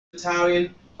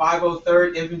Battalion,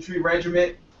 503rd Infantry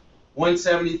Regiment,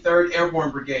 173rd Airborne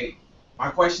Brigade. My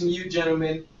question to you,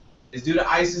 gentlemen, is due to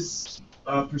ISIS'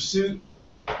 pursuit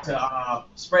to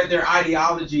spread their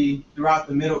ideology throughout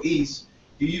the Middle East,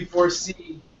 do you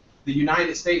foresee the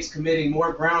United States committing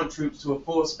more ground troops to a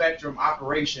full spectrum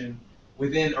operation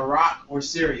within Iraq or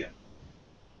Syria?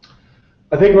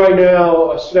 I think right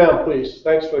now, sit down please,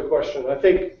 thanks for the question. I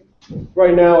think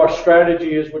right now our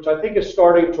strategy is, which I think is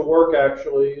starting to work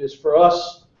actually, is for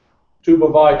us to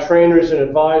provide trainers and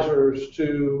advisors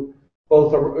to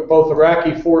both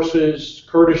Iraqi forces,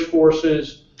 Kurdish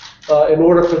forces, in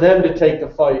order for them to take the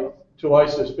fight to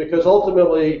ISIS, because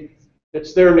ultimately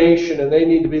it's their nation and they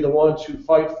need to be the ones who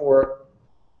fight for it.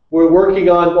 We're working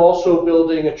on also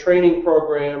building a training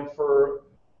program for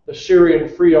the Syrian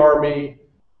Free Army,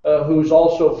 who's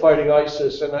also fighting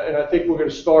ISIS, and I think we're going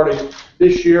to start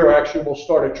this year. Actually, we'll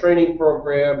start a training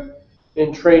program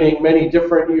in training many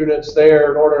different units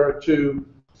there in order to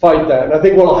fight that. And I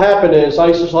think what will happen is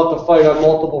ISIS will have to fight on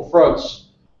multiple fronts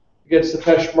against the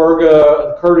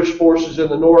Peshmerga, the Kurdish forces in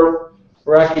the north,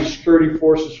 Iraqi security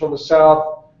forces from the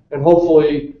south, and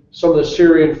hopefully some of the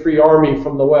Syrian Free Army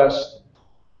from the west.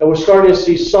 And we're starting to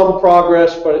see some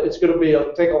progress, but it's going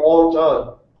to take a long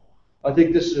time. I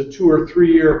think this is a 2 or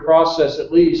 3 year process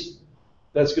at least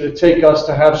that's going to take us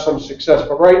to have some success.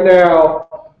 But right now,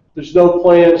 there's no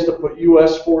plans to put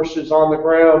U.S. forces on the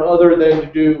ground other than to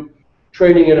do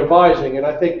training and advising. And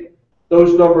I think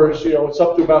those numbers, it's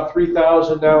up to about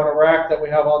 3,000 now in Iraq that we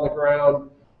have on the ground,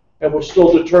 and we're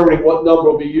still determining what number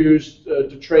will be used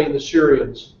to train the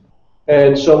Syrians.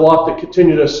 And so we'll have to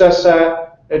continue to assess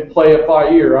that and play it by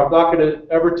ear. I'm not going to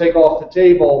ever take off the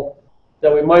table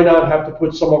that we might not have to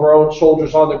put some of our own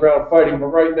soldiers on the ground fighting, but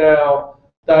right now,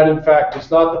 that in fact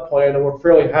is not the plan, and we're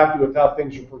fairly happy with how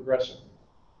things are progressing.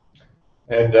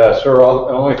 And sir, the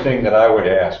only thing that I would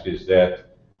ask is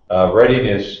that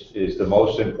readiness is the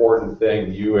most important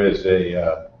thing you as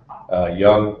a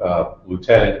young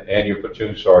lieutenant and your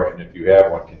platoon sergeant, if you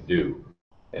have one, can do.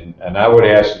 And I would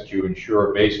ask that you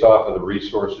ensure, based off of the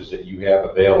resources that you have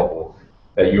available,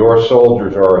 that your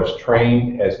soldiers are as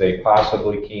trained as they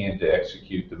possibly can to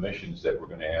execute the missions that we're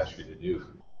going to ask you to do.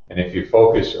 And if you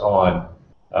focus on,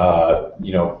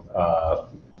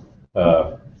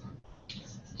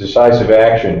 decisive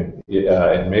action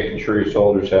and making sure your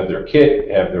soldiers have their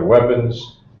kit, have their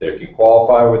weapons, they can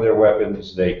qualify with their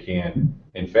weapons, they can,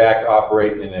 in fact,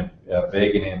 operate in a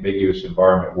vague and ambiguous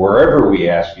environment wherever we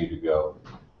ask you to go,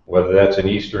 whether that's in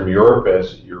Eastern Europe,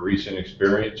 as your recent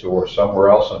experience, or somewhere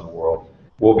else in the world,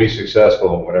 we'll be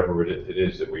successful in whatever it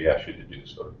is that we ask you to do.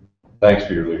 So thanks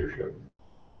for your leadership.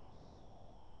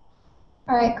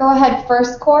 All right, go ahead,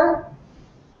 First Corps.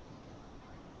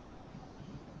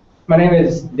 My name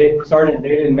is Sergeant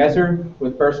David Messer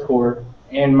with First Corps,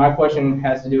 and my question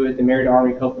has to do with the Married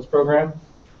Army Couples Program.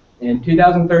 In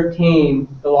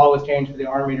 2013, the law was changed for the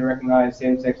Army to recognize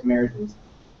same-sex marriages.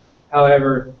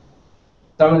 However,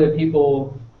 some of the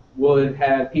people would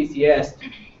have PCS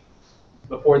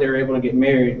before they were able to get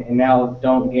married, and now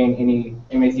don't gain any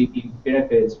MACP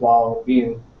benefits while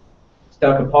being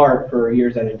stuck apart for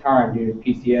years at a time due to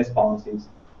PCS policies.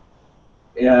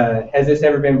 Has this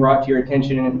ever been brought to your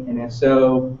attention, and if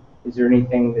so, is there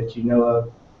anything that you know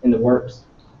of in the works?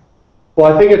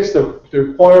 Well, I think it's the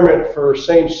requirement for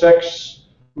same-sex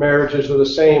marriages, or the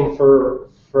same for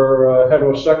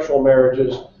heterosexual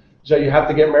marriages, is that you have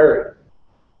to get married.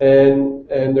 And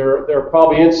there are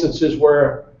probably instances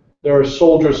where there are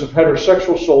soldiers of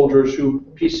heterosexual soldiers who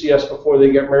PCS before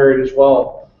they get married as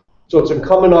well. So it's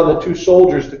incumbent on the two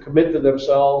soldiers to commit to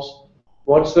themselves.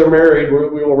 Once they're married,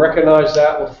 we will recognize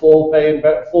that with full pay and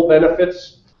full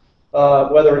benefits,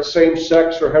 whether it's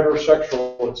same-sex or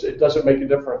heterosexual. It doesn't make a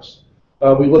difference.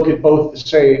 We look at both the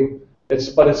same.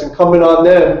 But it's incumbent on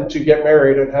them to get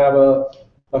married and have a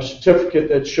certificate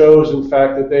that shows, in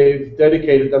fact, that they've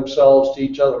dedicated themselves to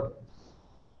each other.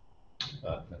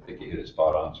 I think you hit it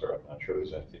spot on, sir. I'm not sure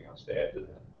there's anything else to add to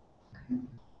that.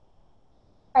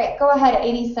 All right, go ahead,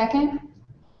 82nd.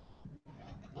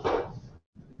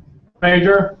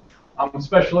 Major, I'm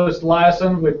Specialist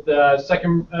Liason with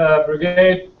 2nd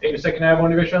Brigade, 82nd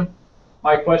Airborne Division.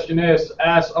 My question is,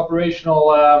 as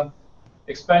operational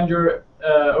expenditure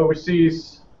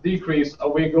overseas decrease,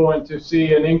 are we going to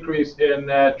see an increase in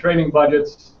training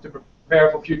budgets to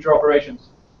prepare for future operations?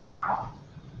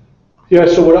 Yeah,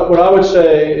 so what I would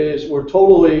say is we're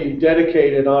totally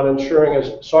dedicated on ensuring,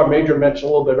 as Sergeant Major mentioned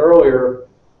a little bit earlier,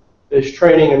 is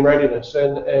training and readiness.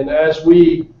 And as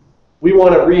we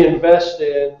want to reinvest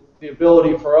in the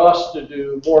ability for us to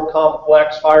do more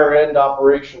complex, higher-end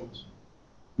operations.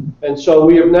 And so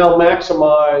we have now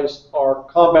maximized our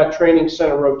combat training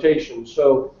center rotation.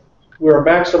 So we're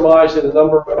maximizing the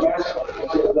number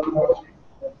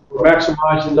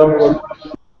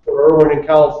for Irwin in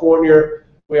California.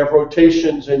 We have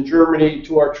rotations in Germany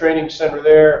to our training center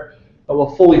there, and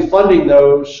we're fully funding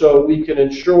those so we can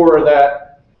ensure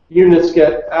that units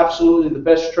get absolutely the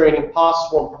best training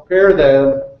possible and prepare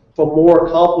them for more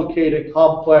complicated,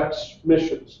 complex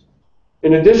missions.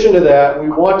 In addition to that, we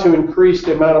want to increase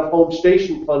the amount of home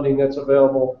station funding that's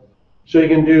available so you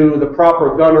can do the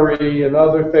proper gunnery and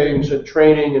other things and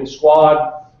training and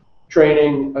squad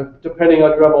training, depending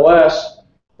on your MLS,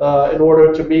 in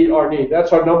order to meet our need.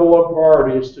 That's our number one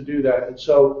priority, is to do that. And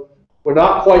so we're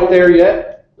not quite there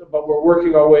yet, but we're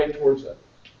working our way towards that.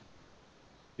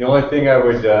 The only thing I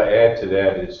would add to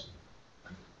that is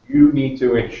you need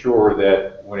to ensure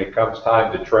that when it comes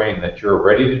time to train, that you're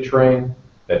ready to train,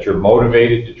 that you're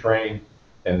motivated to train,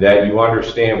 and that you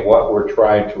understand what we're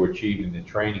trying to achieve in the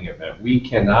training event. We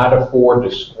cannot afford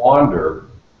to squander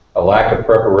a lack of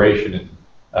preparation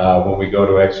when we go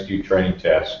to execute training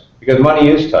tasks, because money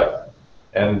is tight,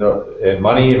 and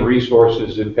money and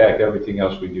resources impact everything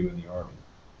else we do in the Army.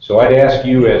 So I'd ask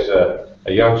you, as a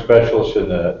young specialist in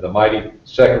the mighty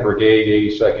 2nd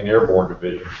Brigade, 82nd Airborne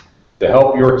Division, to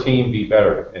help your team be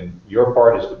better, and your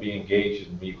part is to be engaged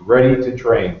and be ready to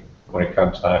train when it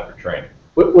comes time for training.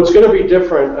 What's going to be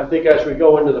different, I think, as we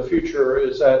go into the future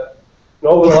is that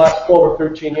over the last 12 or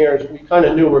 13 years, we kind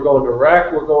of knew we're going to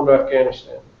Iraq, we're going to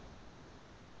Afghanistan.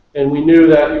 And we knew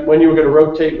that when you were going to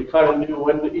rotate, we kind of knew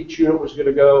when each unit was going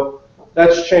to go.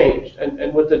 That's changed.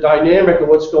 And with the dynamic of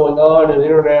what's going on in the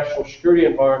international security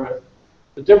environment,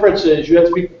 the difference is you have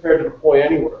to be prepared to deploy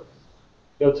anywhere.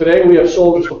 You know, today we have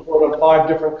soldiers deployed on 5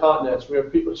 different continents. We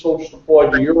have soldiers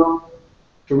deployed to Europe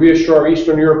to reassure our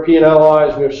Eastern European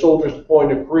allies. We have soldiers deployed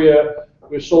to Korea.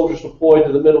 We have soldiers deployed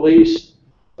to the Middle East.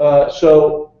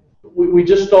 So we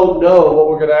just don't know what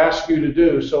we're going to ask you to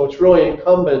do. So it's really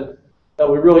incumbent that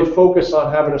we really focus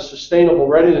on having a sustainable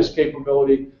readiness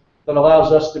capability that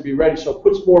allows us to be ready. So it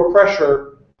puts more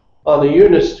pressure on the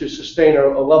units to sustain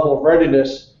a level of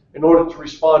readiness in order to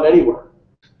respond anywhere.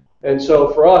 And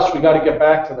so for us, we got to get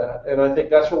back to that. And I think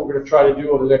that's what we're going to try to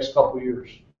do over the next couple of years.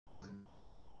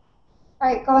 All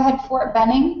right, go ahead, Fort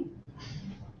Benning.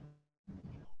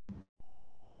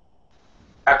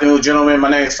 Afternoon, gentlemen. My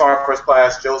name is Sergeant First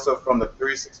Class Joseph from the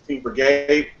 316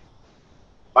 Brigade.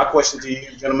 My question to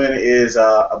you, gentlemen, is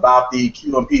about the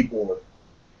QMP board.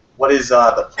 What is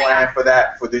the plan for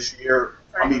that for this year?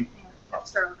 I mean,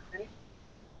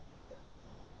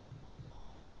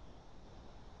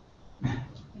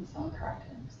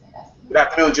 good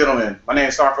afternoon, gentlemen. My name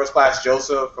is Sergeant First Class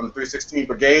Joseph from the 316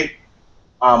 Brigade.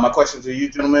 My question to you,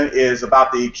 gentlemen, is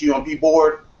about the QMP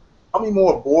board. How many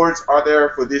more boards are there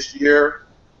for this year?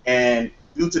 And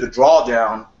due to the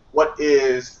drawdown, what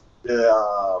is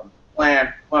the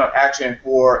plan of action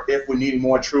for if we need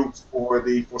more troops for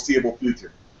the foreseeable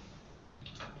future?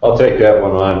 I'll take that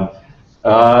one on.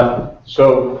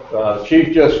 The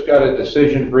Chief just got a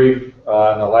decision brief in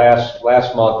the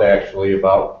last month, actually,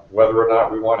 about whether or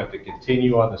not we wanted to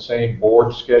continue on the same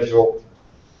board schedule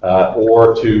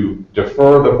or to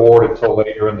defer the board until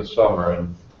later in the summer.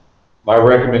 And my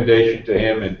recommendation to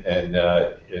him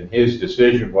and his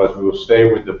decision was we will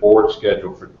stay with the board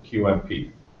schedule for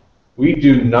QMP. We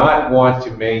do not want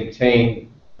to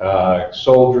maintain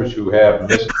soldiers who have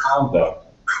misconduct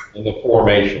in the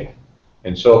formation.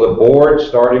 And so the board,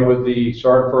 starting with the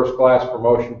Sergeant First Class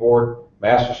Promotion Board,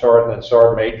 Master Sergeant, and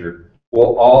Sergeant Major,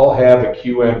 will all have a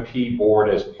QMP board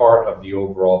as part of the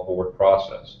overall board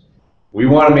process. We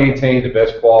want to maintain the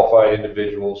best qualified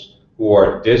individuals who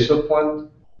are disciplined,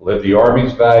 live the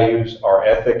Army's values, are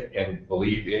ethic, and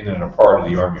believe in and are part of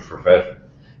the Army profession.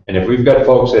 And if we've got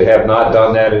folks that have not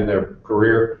done that in their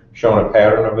career, shown a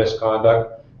pattern of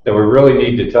misconduct, then we really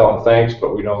need to tell them thanks,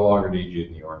 but we no longer need you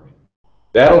in the Army.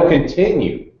 That'll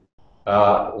continue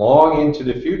long into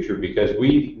the future because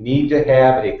we need to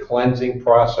have a cleansing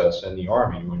process in the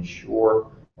Army to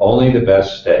ensure only the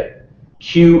best stay.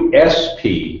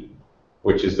 QSP,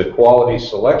 which is the Quality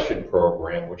Selection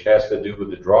Program, which has to do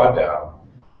with the drawdown,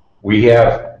 we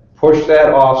have pushed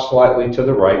that off slightly to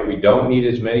the right. We don't need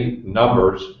as many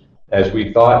numbers as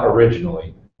we thought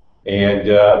originally. And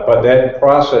but that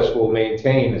process will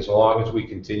maintain as long as we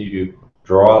continue to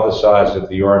draw the size of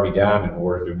the Army down in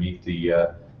order to meet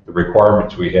the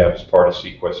requirements we have as part of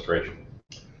sequestration.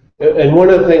 And one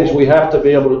of the things we have to be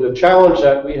able to, the challenge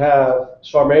that we have,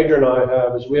 Sergeant Major and I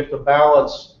have, is we have to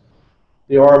balance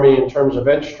the Army in terms of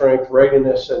bench strength,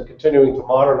 readiness, and continuing to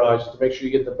modernize to make sure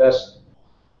you get the best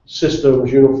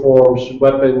systems, uniforms,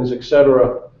 weapons,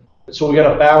 etc. And so we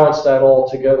got to balance that all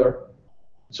together.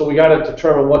 So we got to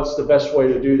determine what's the best way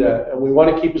to do that. And we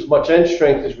want to keep as much end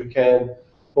strength as we can,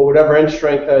 but whatever end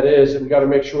strength that is, and we got to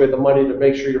make sure we have the money to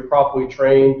make sure you're properly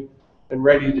trained and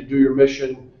ready to do your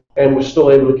mission, and we're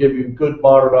still able to give you good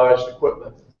modernized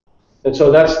equipment. And so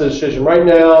that's the decision. Right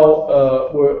now,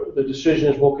 the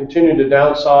decision is we'll continue to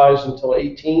downsize until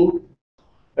 18,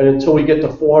 and until we get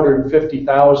to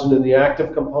 450,000 in the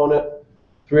active component,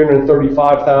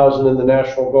 335,000 in the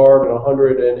National Guard, and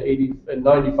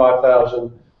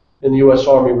 195,000 in the U.S.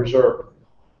 Army Reserve.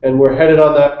 And we're headed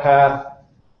on that path,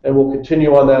 and we'll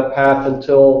continue on that path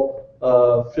until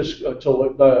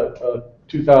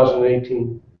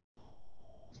 2018.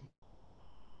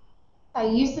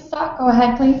 Yusuf, go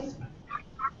ahead, please.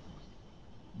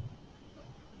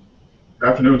 Good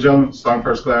afternoon, gentlemen. Sergeant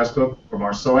First Class Cook from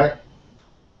our SOAC.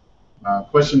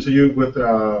 Question to you with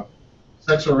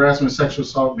sexual harassment, sexual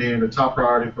assault being the top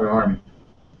priority for the Army.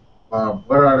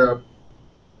 What are the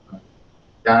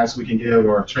guidance we can give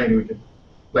or training we can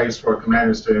place for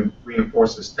commanders to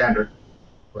reinforce the standard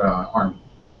for the Army?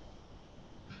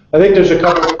 I think there's a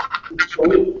couple. So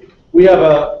we have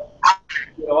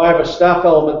I have a staff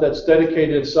element that's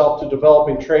dedicated itself to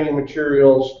developing training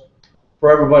materials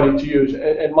for everybody to use.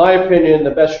 In my opinion, the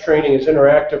best training is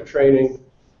interactive training,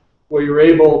 where you're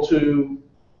able to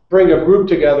bring a group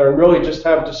together and really just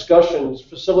have discussions,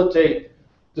 facilitate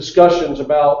discussions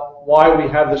about why we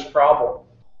have this problem.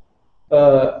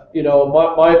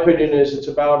 My opinion is it's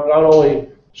about not only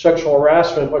sexual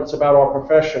harassment, but it's about our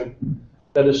profession.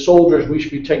 That as soldiers, we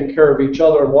should be taking care of each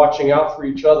other and watching out for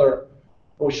each other.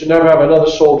 We should never have another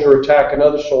soldier attack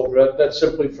another soldier. That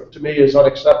simply, to me, is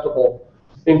unacceptable,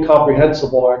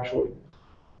 incomprehensible, actually.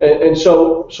 And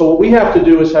so what we have to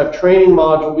do is have training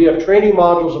modules. We have training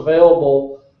modules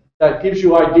available that gives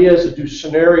you ideas to do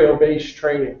scenario-based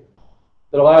training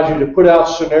that allows you to put out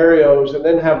scenarios and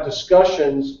then have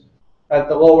discussions at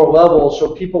the lower level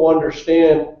so people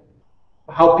understand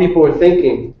how people are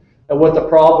thinking and what the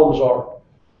problems are.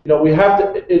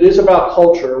 It is about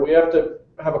culture. We have to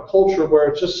have a culture where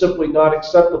it's just simply not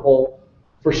acceptable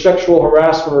for sexual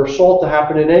harassment or assault to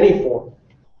happen in any form.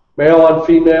 Male on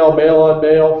female, male on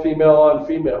male, female on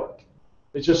female.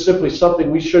 It's just simply something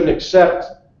we shouldn't accept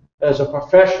as a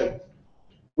profession.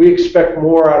 We expect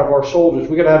more out of our soldiers.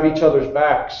 We got to have each other's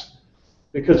backs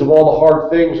because of all the hard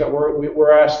things that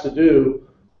we're asked to do.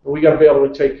 And we got to be able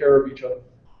to take care of each other.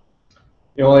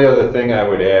 The only other thing I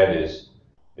would add is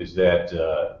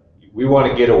that we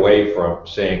want to get away from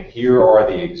saying, here are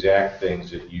the exact things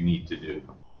that you need to do.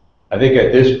 I think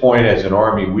at this point as an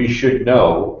Army, we should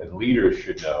know, and leaders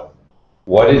should know,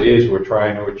 what it is we're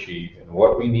trying to achieve and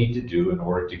what we need to do in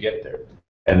order to get there.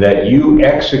 And that you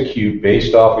execute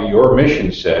based off of your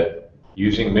mission set,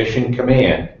 using mission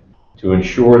command, to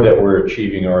ensure that we're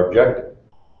achieving our objective.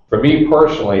 For me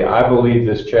personally, I believe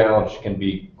this challenge can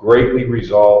be greatly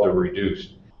resolved or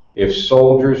reduced if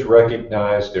soldiers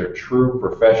recognize their true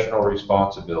professional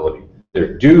responsibility,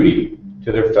 their duty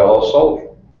to their fellow soldier.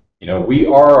 We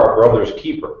are our brother's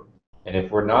keeper. And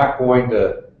if we're not going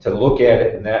to look at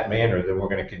it in that manner, then we're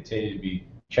going to continue to be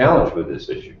challenged with this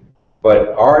issue. But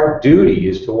our duty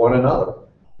is to one another.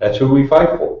 That's who we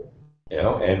fight for.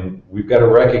 And we've got to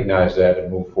recognize that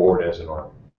and move forward as an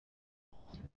Army.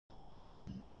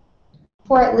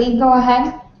 Fort Lee, go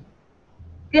ahead.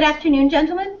 Good afternoon,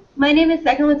 gentlemen. My name is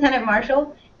Second Lieutenant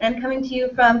Marshall, and I'm coming to you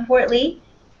from Fort Lee,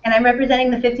 and I'm representing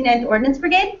the 59th Ordnance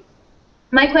Brigade.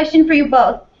 My question for you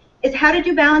both is, how did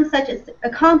you balance such an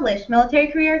accomplished military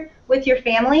career with your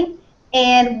family,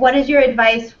 and what is your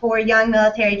advice for young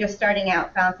military just starting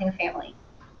out balancing a family?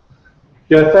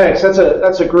 Yeah, thanks.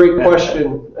 That's a great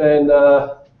question, and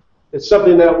it's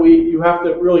something that you have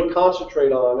to really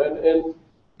concentrate on. And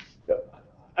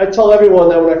I tell everyone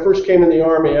that when I first came in the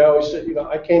Army, I always said,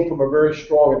 I came from a very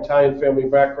strong Italian family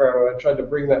background, and I tried to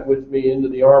bring that with me into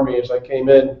the Army as I came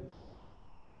in.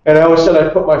 And I always said I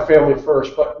put my family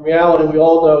first, but in reality, we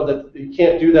all know that you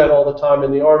can't do that all the time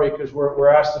in the Army because we're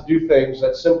asked to do things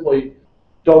that simply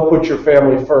don't put your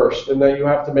family first, and that you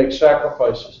have to make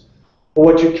sacrifices. But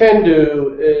what you can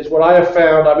do is, what I have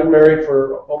found, I've been married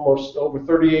for almost over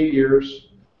 38 years.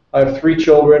 I have 3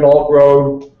 children, all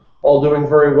grown, all doing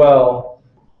very well.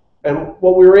 And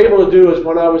what we were able to do is,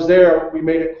 when I was there, we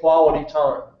made it quality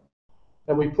time.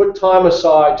 And we put time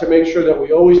aside to make sure that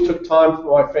we always took time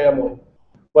for my family.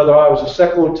 Whether I was a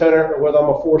second lieutenant or whether I'm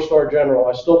a 4-star general,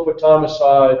 I still put time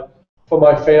aside for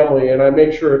my family, and I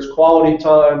make sure it's quality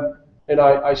time, and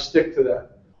I stick to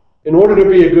that. In order to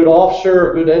be a good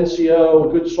officer, a good NCO,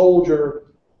 a good soldier,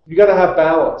 you got to have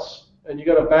balance, and you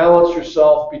got to balance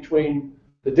yourself between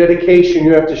the dedication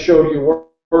you have to show to your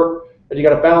work and you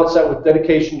got to balance that with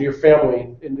dedication to your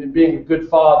family and being a good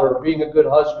father, or being a good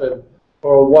husband,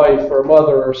 or a wife, or a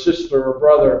mother, or a sister, or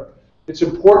brother. It's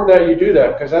important that you do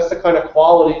that because that's the kind of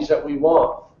qualities that we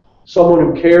want. Someone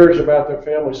who cares about their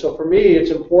family. So for me,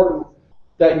 it's important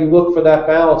that you look for that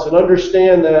balance and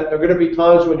understand that there are going to be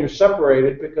times when you're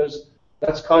separated because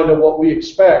that's kind of what we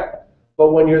expect.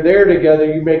 But when you're there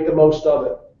together, you make the most of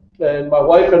it. And my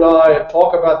wife and I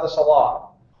talk about this a lot.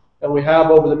 And we have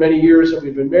over the many years that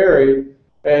we've been married.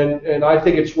 And I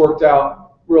think it's worked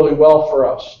out really well for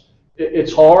us.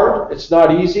 It's hard. It's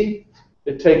not easy.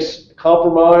 It takes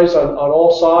compromise on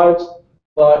all sides.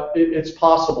 But it's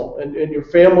possible. And your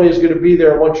family is going to be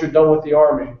there once you're done with the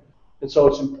Army. And so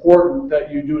it's important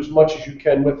that you do as much as you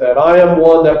can with that. I am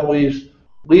one that believes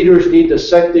leaders need to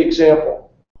set the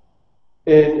example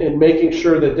in making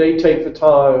sure that they take the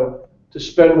time to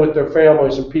spend with their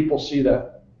families and people see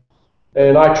that.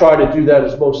 And I try to do that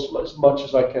as much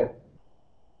as I can.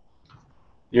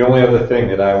 The only other thing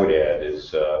that I would add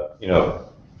is,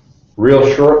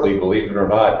 real shortly, believe it or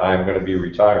not, I'm going to be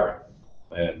retiring.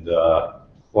 And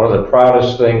one of the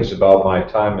proudest things about my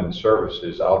time in the service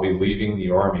is I'll be leaving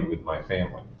the Army with my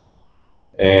family.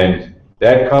 And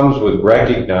that comes with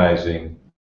recognizing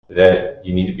that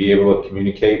you need to be able to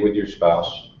communicate with your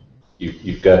spouse.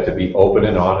 You've got to be open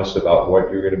and honest about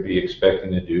what you're going to be expecting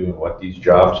to do and what these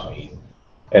jobs mean.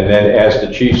 And then, as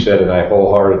the chief said, and I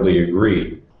wholeheartedly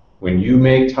agree, when you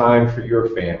make time for your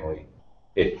family,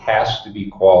 it has to be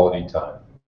quality time.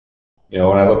 When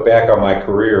I look back on my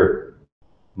career,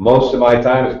 most of my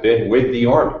time has been with the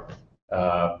Army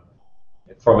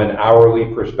from an hourly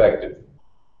perspective.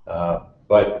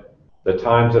 But the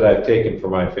times that I've taken for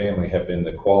my family have been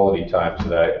the quality times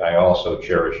that I also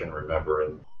cherish and remember.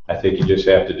 And I think you just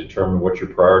have to determine what your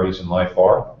priorities in life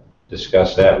are,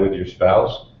 discuss that with your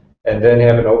spouse, and then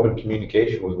have an open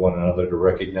communication with one another to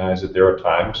recognize that there are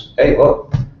times, hey,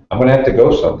 look, I'm going to have to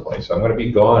go someplace. I'm going to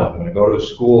be gone. I'm going to go to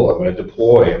school. I'm going to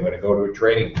deploy. I'm going to go to a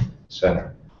training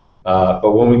center.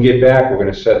 But when we get back, we're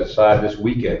going to set aside this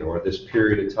weekend or this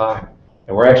period of time,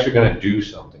 and we're actually going to do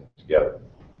something together.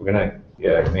 We're going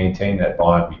to maintain that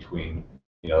bond between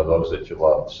those that you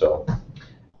love. So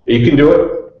you can do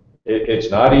it. It's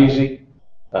not easy,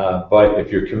 but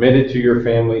if you're committed to your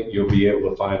family, you'll be able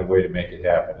to find a way to make it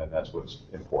happen, and that's what's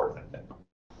important, I think.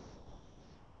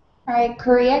 All right,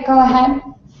 Korea, go ahead.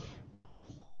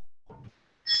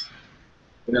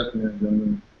 Good afternoon,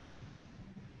 gentlemen.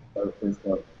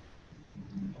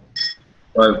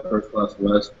 Private First Class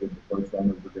West with the 1st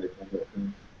Army Brigade Combat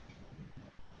Team.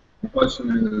 My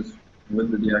question is,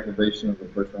 with the deactivation of the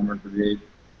 1st Armored Brigade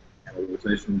and the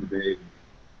rotation brigade.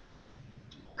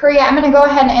 Korea, I'm going to go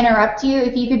ahead and interrupt you.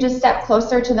 If you could just step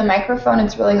closer to the microphone,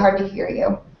 it's really hard to hear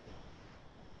you.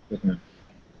 Yes, ma'am.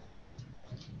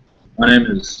 My name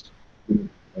is, good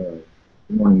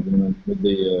morning,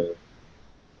 gentlemen.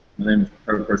 My name is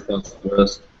Private First Class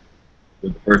West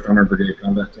with the 1st Armored Brigade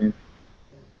Combat Team.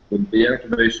 With the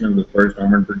activation of the 1st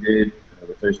Armored Brigade and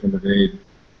the rotational brigade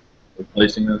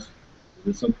replacing us, is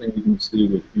this something you can see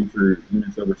with future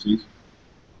units overseas?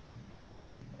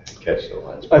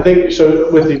 I think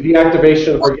so. With the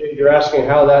deactivation of the brigade, you're asking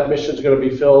how that mission is going to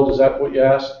be filled. Is that what you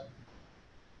asked?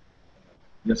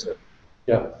 Yes, sir.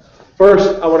 Yeah.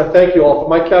 First, I want to thank you all. If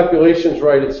my calculation's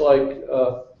right, it's like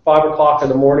 5 o'clock in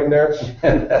the morning there.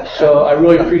 So I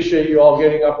really appreciate you all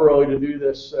getting up early to do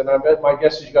this. And I bet my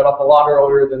guess is you got up a lot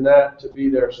earlier than that to be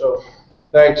there. So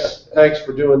thanks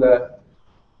for doing that.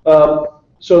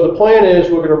 So the plan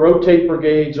is we're going to rotate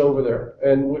brigades over there,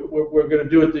 and we're going to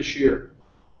do it this year.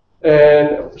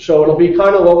 And so it'll be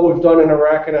kind of what we've done in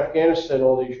Iraq and Afghanistan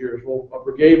all these years. A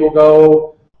brigade will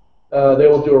go, they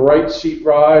will do a right seat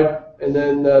ride, and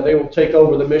then they will take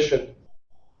over the mission.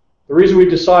 The reason we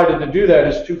decided to do that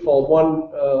is twofold.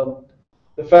 One,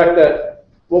 the fact that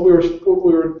what we were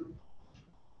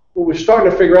starting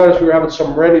to figure out is we were having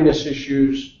some readiness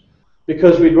issues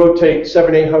because we'd rotate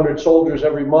 700-800 soldiers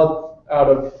every month out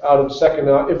of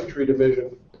 2nd Infantry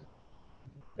Division.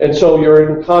 And so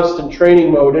you're in constant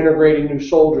training mode, integrating new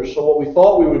soldiers. So what we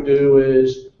thought we would do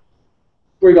is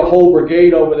bring a whole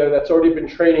brigade over there that's already been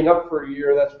training up for a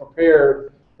year, that's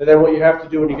prepared, and then what you have to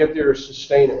do when you get there is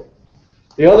sustain it.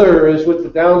 The other is with the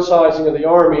downsizing of the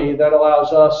Army, that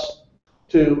allows us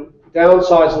to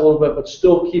downsize a little bit, but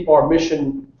still keep our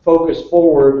mission focus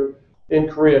forward in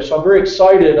Korea. So I'm very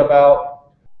excited about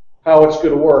how it's going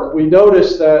to work. We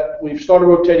noticed that we've started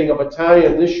rotating a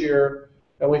battalion this year,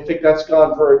 and we think that's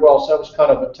gone very well. So that was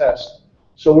kind of a test.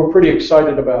 So we're pretty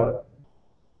excited about it.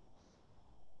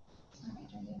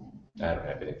 I don't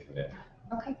have anything there.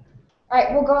 Okay. All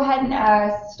right, we'll go ahead and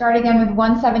start again with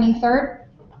 173rd.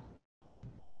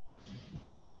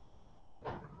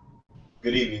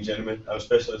 Good evening, gentlemen. I'm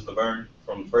Specialist Laverne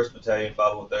from the 1st Battalion,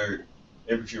 503rd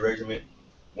Infantry Regiment,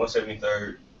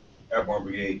 173rd Airborne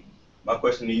Brigade. My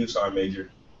question to you, Sergeant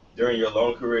Major, during your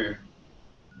long career,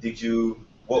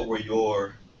 what were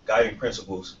your guiding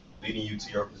principles leading you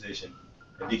to your position?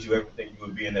 And did you ever think you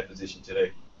would be in that position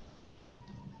today?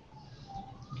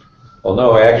 Well,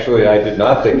 no, actually, I did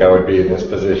not think I would be in this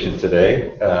position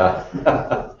today.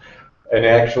 And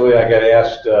actually, I got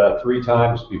asked 3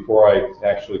 times before I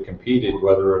actually competed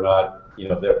whether or not,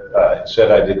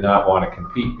 said I did not want to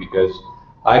compete because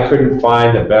I couldn't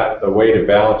find a way to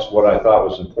balance what I thought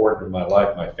was important in my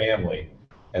life, my family,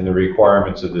 and the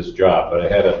requirements of this job. But I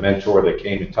had a mentor that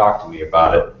came to talk to me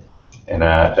about it, and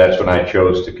that's when I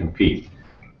chose to compete.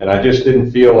 And I just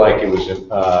didn't feel like it was,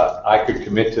 I could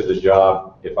commit to the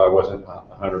job if I wasn't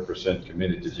 100%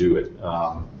 committed to do it.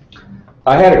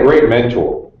 I had a great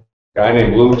mentor, a guy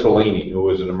named Lou Tellini, who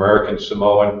was an American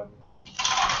Samoan,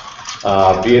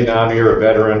 Vietnam era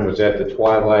veteran, was at the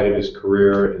twilight of his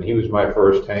career, and he was my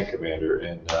first tank commander.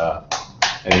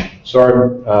 And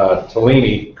Sergeant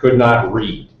Tellini could not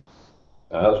read.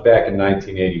 That was back in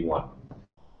 1981.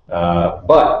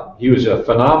 But he was a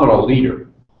phenomenal leader,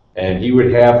 and he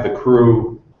would have the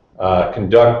crew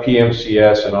conduct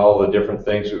PMCS and all the different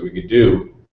things that we could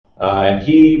do. And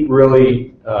he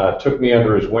really took me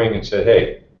under his wing and said,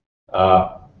 hey,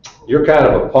 you're kind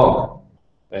of a punk,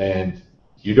 and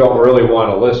you don't really want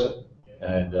to listen.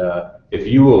 And if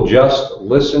you will just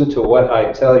listen to what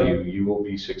I tell you, you will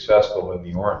be successful in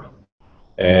the Army.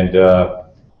 And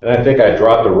I think I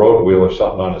dropped a road wheel or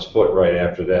something on his foot right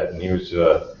after that, and he was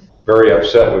very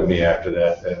upset with me after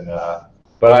that. And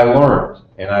but I learned,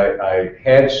 and I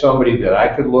had somebody that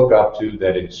I could look up to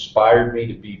that inspired me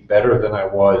to be better than I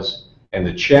was and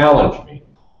to challenge me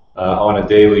on a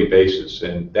daily basis.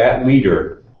 And that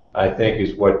leader, I think,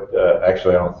 is what,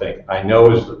 actually I don't think, I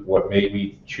know is what made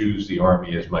me choose the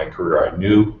Army as my career. I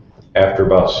knew after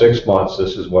about 6 months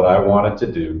this is what I wanted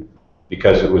to do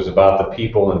because it was about the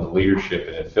people and the leadership,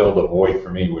 and it filled a void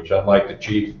for me, which unlike the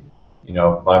chief,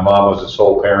 my mom was a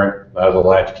sole parent, I was a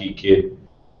latchkey kid.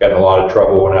 Got in a lot of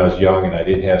trouble when I was young, and I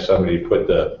didn't have somebody to put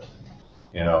the,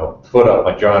 foot up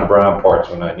my John Brown parts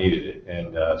when I needed it.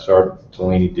 And Sergeant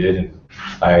Tellini did, and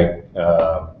I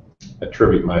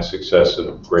attribute my success in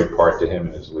a great part to him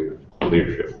and his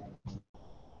leadership.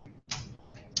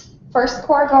 First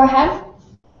Corps, go ahead.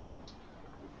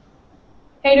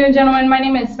 How you doing, gentlemen? My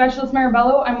name is Specialist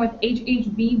Marabello. I'm with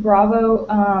HHB Bravo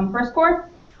 1st Corps.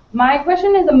 My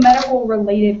question is a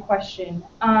medical-related question.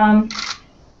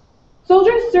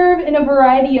 Soldiers serve in a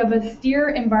variety of austere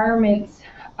environments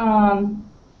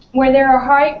where there are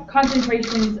high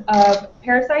concentrations of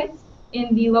parasites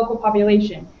in the local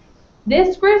population.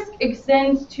 This risk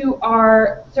extends to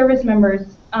our service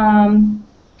members.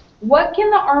 What can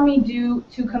the Army do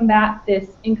to combat this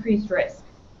increased risk?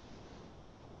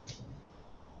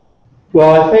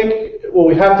 Well, I think what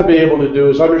we have to be able to do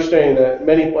is understand that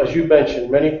as you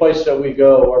mentioned, many places that we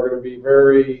go are going to be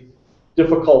very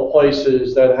difficult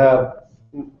places that have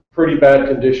pretty bad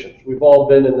conditions. We've all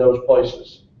been in those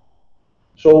places.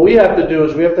 So what we have to do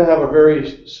is we have to have a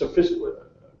very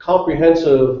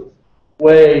comprehensive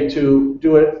way to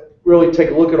do it, really take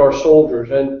a look at our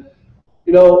soldiers. And,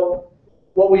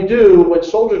 what we do when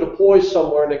soldiers deploy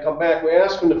somewhere and they come back, we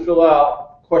ask them to fill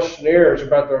out questionnaires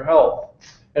about their health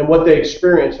and what they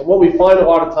experience. And what we find a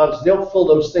lot of times is they don't fill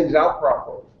those things out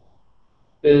properly.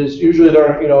 Is usually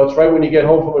it's right when you get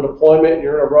home from a deployment and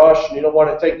you're in a rush and you don't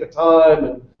want to take the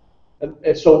time.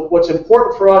 And so what's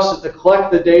important for us is to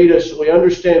collect the data so we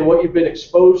understand what you've been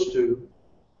exposed to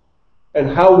and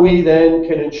how we then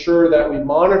can ensure that we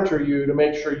monitor you to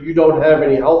make sure you don't have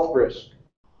any health risk.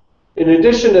 In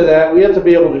addition to that, we have to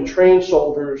be able to train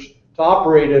soldiers to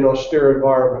operate in austere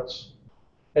environments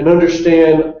and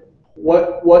understand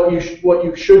what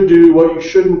you should do, what you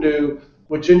shouldn't do,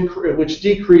 which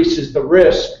decreases the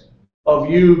risk of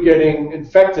you getting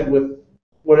infected with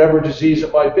whatever disease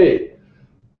it might be.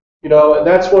 And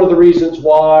that's one of the reasons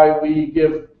why we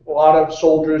give a lot of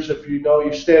soldiers, if you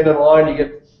stand in line, you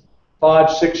get 5,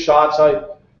 6 shots.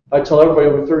 I tell everybody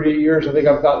over 38 years, I think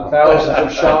I've gotten thousands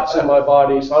of shots in my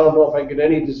body, so I don't know if I get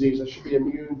any disease. I should be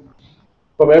immune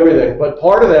from everything. But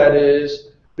part of that is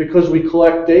because we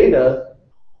collect data,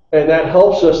 and that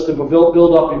helps us to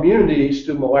build up immunities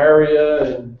to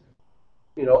malaria and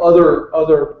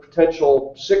other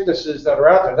potential sicknesses that are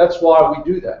out there. That's why we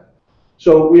do that.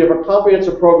 So we have a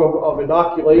comprehensive program of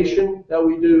inoculation that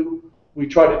we do. We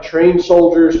try to train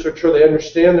soldiers to ensure they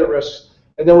understand the risks,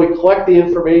 and then we collect the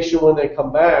information when they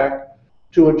come back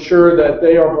to ensure that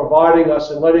they are providing us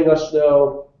and letting us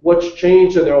know what's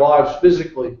changed in their lives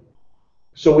physically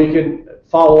so we can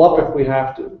follow up if we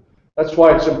have to. That's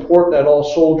why it's important that all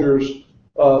soldiers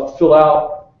fill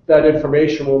out that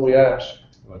information when we ask.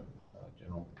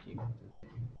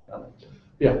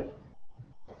 Yeah.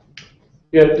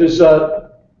 Yeah.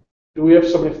 Do we have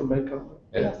somebody from Medcom?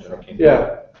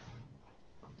 Yeah.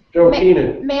 General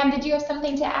Keenan. Ma'am, did you have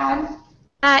something to add?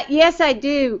 Yes, I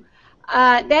do.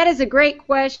 That is a great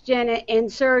question,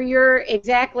 and sir, you're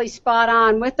exactly spot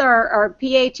on. With our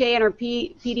PHA and our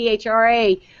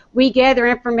PDHRA, we gather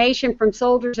information from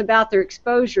soldiers about their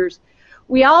exposures.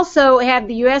 We also have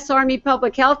the U.S. Army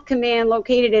Public Health Command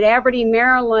located at Aberdeen,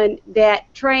 Maryland,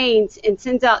 that trains and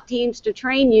sends out teams to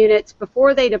train units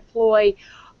before they deploy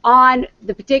on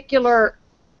the particular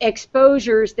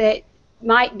exposures that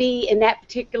might be in that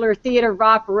particular theater of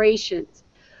operations.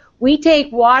 We take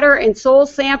water and soil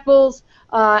samples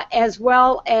as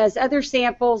well as other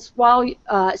samples while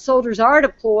soldiers are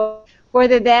deployed,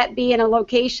 whether that be in a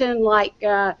location like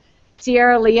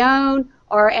Sierra Leone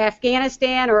or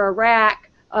Afghanistan or Iraq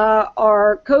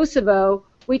or Kosovo.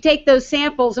 We take those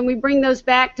samples and we bring those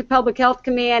back to Public Health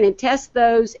Command and test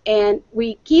those, and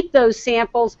we keep those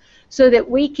samples so that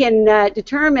we can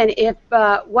determine if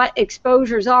what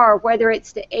exposures are, whether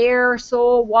it's to air,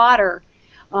 soil, water.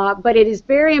 But it is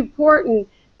very important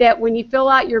that when you fill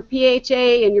out your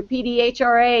PHA and your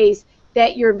PDHRAs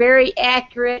that you're very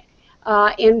accurate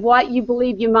in what you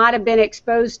believe you might have been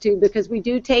exposed to, because we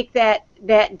do take that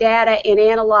data and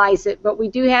analyze it. But we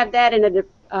do have that in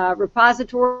a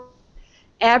repository,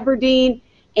 Aberdeen,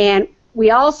 and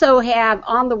we also have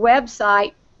on the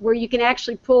website where you can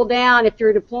actually pull down, if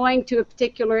you're deploying to a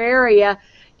particular area,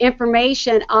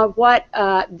 information of what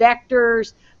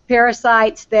vectors,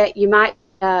 parasites that you might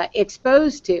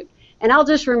exposed to. And I'll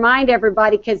just remind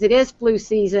everybody, because it is flu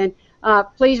season,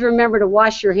 please remember to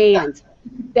wash your hands.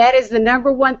 That is the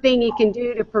 #1 thing you can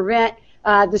do to prevent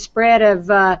the spread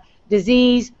of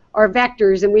disease or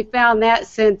vectors, and we found that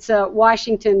since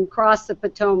Washington crossed the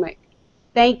Potomac.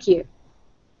 Thank you.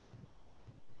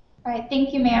 All right,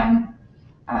 thank you, ma'am.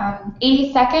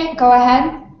 82nd, go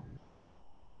ahead.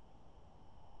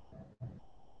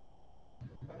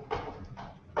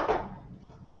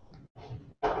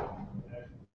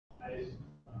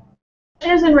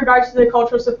 Is in regards to the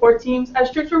cultural support teams.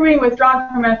 As troops were being withdrawn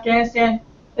from Afghanistan,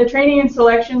 the training and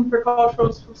selection for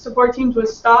cultural support teams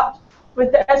was stopped.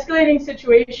 With the escalating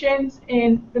situations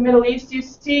in the Middle East, do you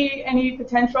see any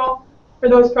potential for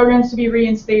those programs to be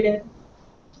reinstated?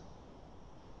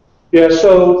 Yeah,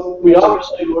 so we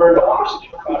obviously learned about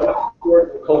how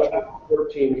important the cultural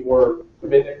support teams were. I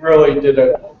mean, they really did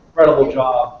an incredible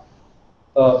job,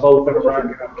 both in Iraq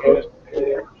and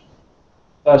Afghanistan.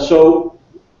 So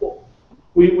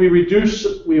we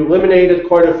eliminated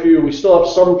quite a few. We still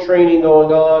have some training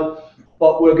going on,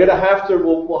 but we're going to have to,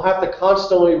 we'll have to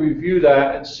constantly review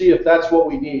that and see if that's what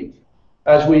we need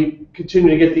as we continue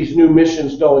to get these new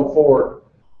missions going forward,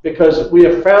 because we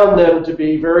have found them to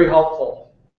be very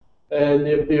helpful, and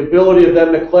the ability of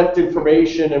them to collect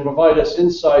information and provide us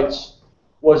insights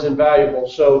was invaluable.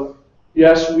 So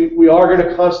yes, we are going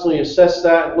to constantly assess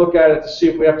that and look at it to see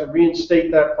if we have to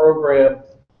reinstate that program,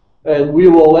 and we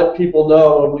will let people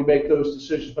know when we make those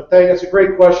decisions. But that's a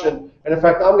great question, and in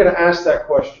fact, I'm going to ask that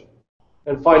question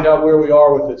and find out where we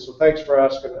are with it. So thanks for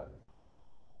asking that.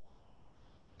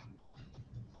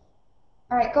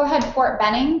 All right, go ahead, Fort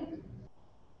Benning.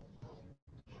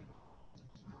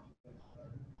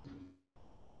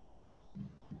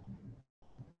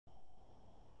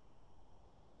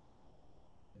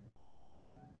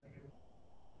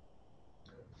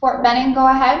 Fort Benning, go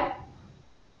ahead.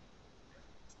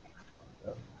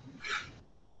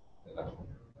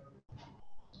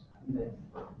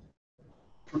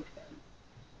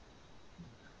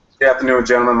 Good afternoon,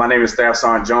 gentlemen. My name is Staff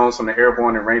Sergeant Jones from the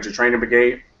Airborne and Ranger Training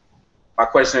Brigade. My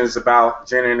question is about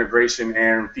gender integration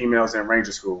and females in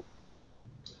Ranger School.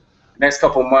 Next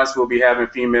couple months, we'll be having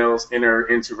females enter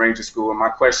into Ranger School, and my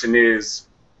question is,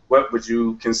 what would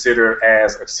you consider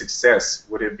as a success?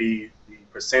 Would it be the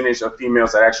percentage of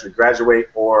females that actually graduate,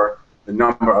 or the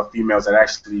number of females that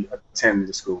actually attend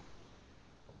the school?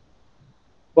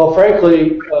 Well,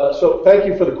 frankly, so thank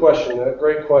you for the question. A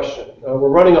great question. We're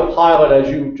running a pilot,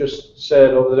 as you just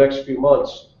said, over the next few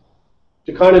months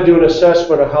to kind of do an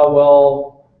assessment of how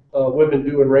well women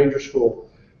do in Ranger School.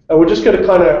 And we're just going to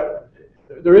kind of,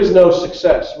 there is no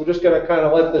success. We're just going to kind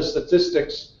of let the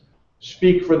statistics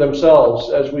speak for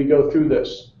themselves as we go through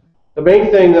this. The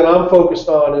main thing that I'm focused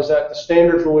on is that the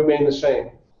standards will remain the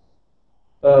same.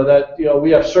 That, you know,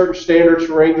 we have certain standards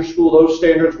for Ranger School. Those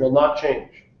standards will not change.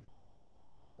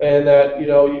 And that, you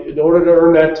know, in order to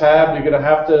earn that tab, you're going to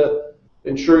have to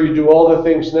ensure you do all the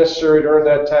things necessary to earn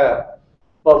that tab.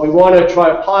 but we want to try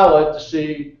a pilot to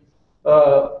see,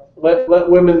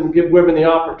 give women the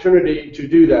opportunity to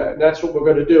do that, and that's what we're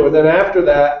going to do. And then after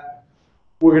that,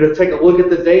 we're going to take a look at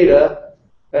the data,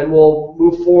 and we'll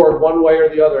move forward one way or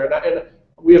the other. And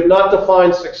we have not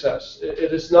defined success.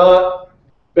 It is not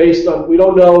based on, we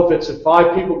don't know if it's if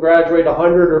 5 people graduate,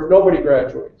 100, or if nobody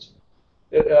graduates.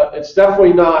 It's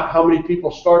definitely not how many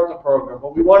people start the program,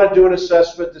 but we want to do an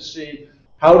assessment to see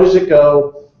how does it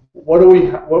go, what do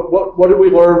we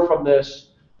learn from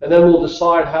this, and then we'll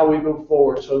decide how we move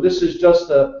forward. So this is just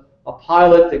a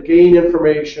pilot to gain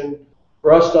information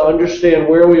for us to understand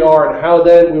where we are and how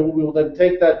then we will then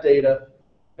take that data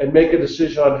and make a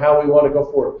decision on how we want to go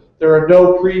forward. There are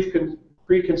no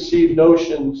preconceived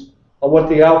notions on what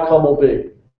the outcome will be.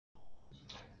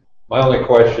 My only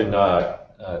question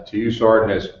to you,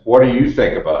 Sergeant, is what do you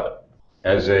think about it?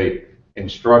 As a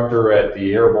instructor at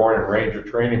the Airborne and Ranger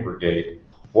Training Brigade,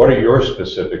 what are your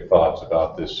specific thoughts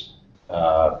about this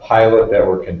pilot that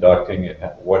we're conducting,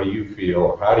 and what do you feel,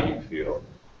 or how do you feel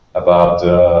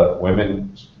about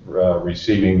women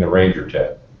receiving the Ranger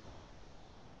tab?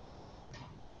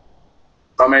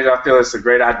 Major, I feel it's a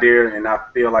great idea, and I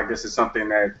feel like this is something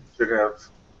that should have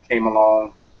came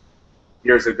along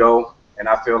years ago, and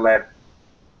I feel that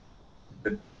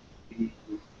the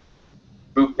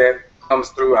group that comes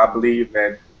through, I believe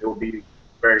that it will be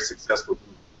very successful,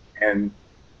 and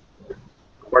the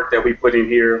work that we put in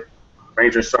here,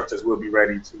 Ranger instructors will be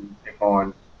ready to take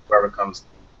on whoever comes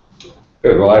through.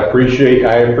 Good. Well, I appreciate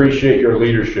your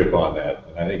leadership on that,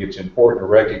 and I think it's important to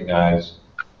recognize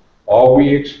all we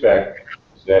expect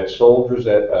is that soldiers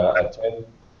that attend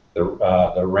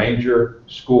the Ranger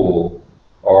school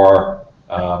are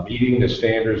meeting the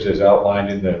standards as outlined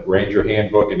in the Ranger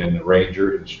handbook and in the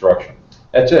Ranger instruction.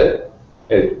 That's it.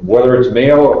 Whether it's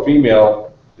male or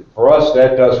female, for us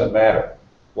that doesn't matter.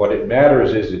 What it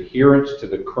matters is adherence to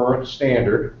the current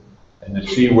standard, and to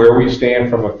see where we stand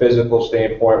from a physical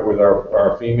standpoint with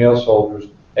our female soldiers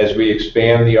as we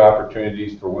expand the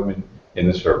opportunities for women in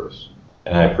the service.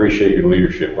 And I appreciate your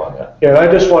leadership on that. Yeah, and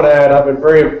I just want to add, I've been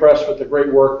very impressed with the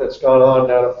great work that's gone on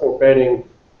down at Fort Benning,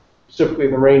 specifically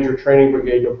in the Ranger Training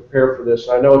Brigade, to prepare for this.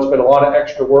 I know it's been a lot of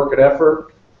extra work and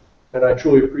effort, and I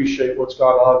truly appreciate what's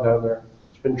gone on down there.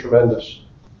 It's been tremendous.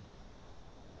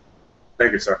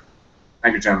 Thank you, sir.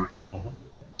 Thank you, gentlemen.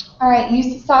 All right,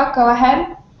 USASOC, go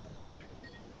ahead.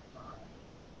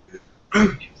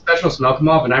 Specialist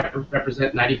Malcolmov, and I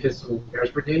represent 95th Civil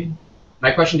Affairs Brigade. My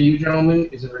question to you, gentlemen,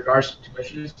 is in regards to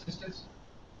tuition assistance.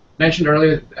 Mentioned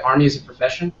earlier that the Army is a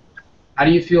profession. How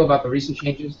do you feel about the recent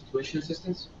changes to tuition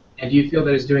assistance? And do you feel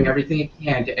that it's doing everything it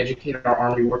can to educate our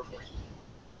Army workforce?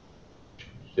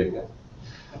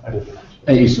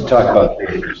 I used to talk about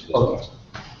tuition assistance.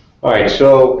 All right,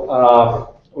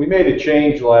 so we made a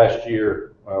change last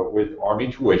year with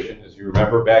Army tuition. As you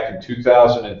remember, back in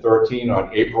 2013,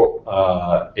 on April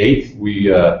 8th,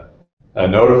 we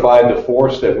notified the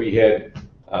force that we had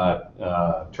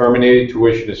terminated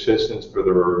tuition assistance for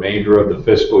the remainder of the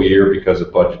fiscal year because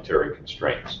of budgetary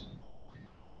constraints.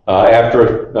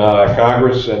 After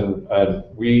Congress and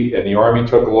we and the Army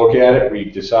took a look at it, we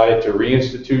decided to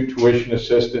reinstitute tuition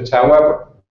assistance. However,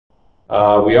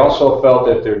 we also felt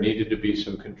that there needed to be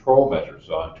some control measures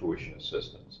on tuition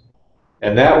assistance.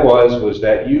 And that was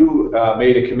that you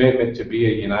made a commitment to be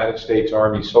a United States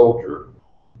Army soldier,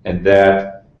 and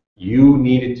that you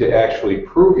needed to actually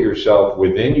prove yourself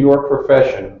within your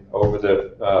profession over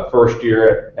the first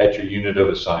year at your unit of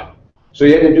assignment. So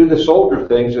you had to do the soldier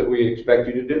things that we expect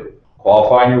you to do.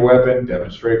 Qualify your weapon,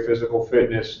 demonstrate physical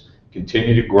fitness,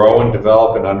 continue to grow and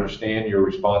develop and understand your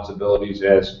responsibilities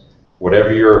as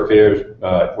whatever your affairs,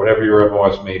 whatever your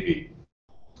MOS may be.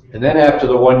 And then after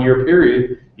the 1 year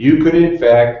period, you could in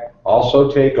fact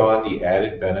also take on the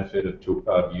added benefit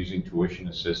of using tuition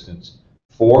assistance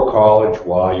for college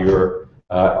while you're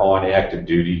on active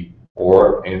duty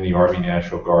or in the Army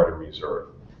National Guard and Reserve.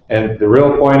 And the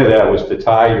real point of that was to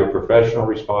tie your professional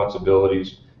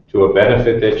responsibilities to a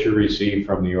benefit that you receive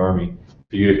from the Army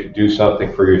for you to do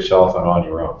something for yourself and on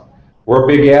your own. We're a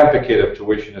big advocate of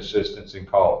tuition assistance in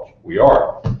college. We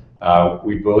are.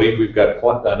 We believe we've got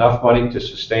enough money to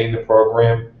sustain the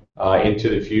program into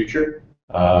the future,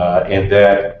 and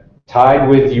that tied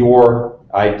with your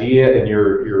idea and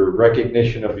your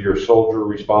recognition of your soldier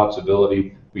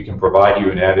responsibility, we can provide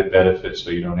you an added benefit so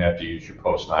you don't have to use your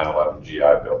post 9/11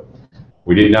 GI Bill.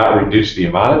 We did not reduce the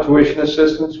amount of tuition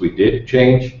assistance. We did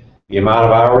change the amount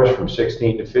of hours from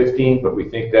 16 to 15, but we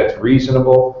think that's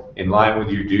reasonable in line with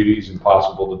your duties and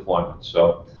possible deployments.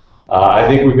 So I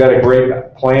think we've got a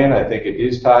great plan. I think it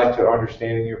is tied to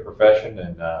understanding your profession,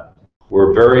 and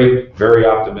we're very, very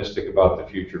optimistic about the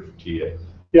future for TA.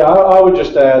 Yeah, I would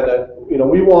just add that,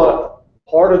 we want,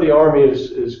 part of the Army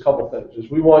is a couple things.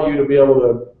 Is we want you to be able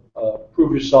to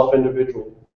prove yourself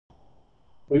individually.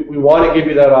 We want to give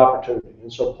you that opportunity.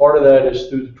 And so part of that is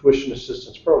through the tuition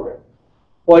assistance program.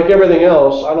 Like everything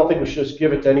else, I don't think we should just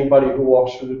give it to anybody who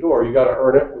walks through the door. You got to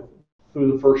earn it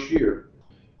through the first year.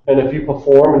 And if you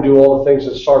perform and do all the things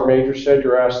that Sergeant Major said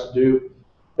you're asked to do,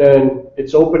 then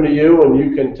it's open to you and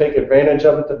you can take advantage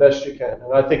of it the best you can.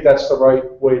 And I think that's the right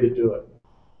way to do it.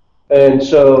 And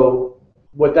so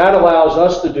what that allows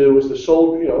us to do is the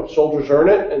soldiers earn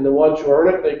it, and the ones who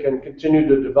earn it, they can continue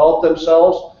to develop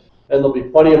themselves, and there'll be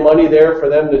plenty of money there for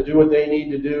them to do what they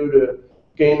need to do to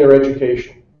gain their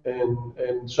education.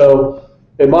 And so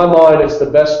in my mind, it's the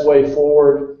best way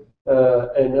forward.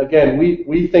 And again,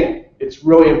 we think it's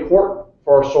really important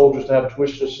for our soldiers to have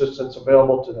tuition assistance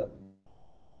available to them.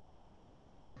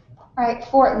 All right,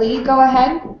 Fort Lee, go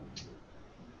ahead.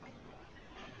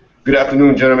 Good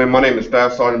afternoon, gentlemen. My name is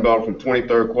Staff Sergeant Bell from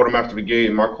 23rd Quartermaster Brigade.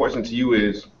 And my question to you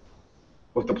is,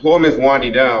 with deployments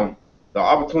winding down, the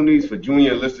opportunities for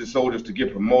junior enlisted soldiers to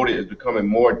get promoted is becoming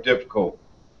more difficult.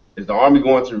 Is the Army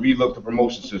going to relook the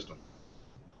promotion system?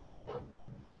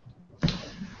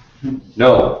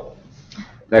 No.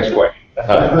 Next question.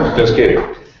 Just kidding.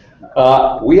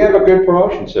 We have a good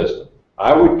promotion system.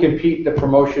 I would compete the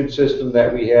promotion system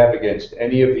that we have against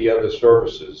any of the other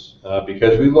services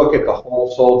because we look at the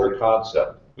whole soldier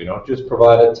concept. We don't just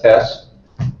provide a test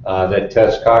that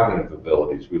tests cognitive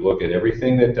abilities. We look at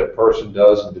everything that the person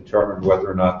does and determine whether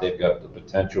or not they've got the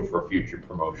potential for future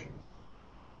promotion.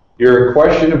 Your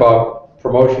question about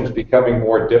promotions becoming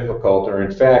more difficult are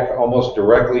in fact almost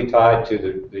directly tied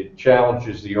to the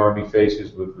challenges the Army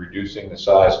faces with reducing the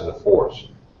size of the force.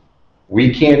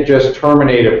 We can't just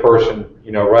terminate a person,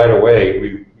 right away.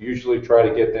 We usually try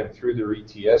to get them through their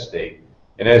ETS date.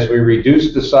 And as we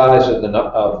reduce the size of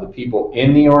the people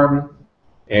in the Army,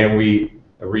 and we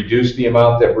reduce the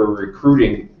amount that we're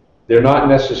recruiting, they're not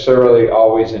necessarily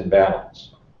always in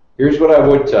balance. Here's what I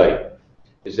would tell you,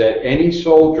 is that any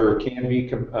soldier can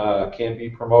be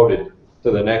promoted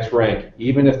to the next rank,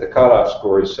 even if the cutoff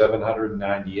score is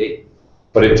 798.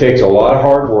 But it takes a lot of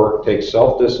hard work, takes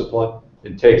self-discipline,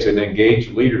 it takes an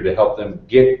engaged leader to help them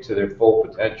get to their full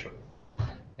potential.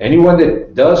 Anyone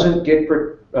that doesn't get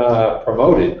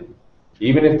promoted,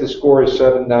 even if the score is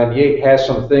 798, has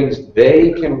some things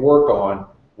they can work on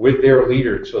with their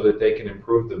leader so that they can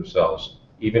improve themselves,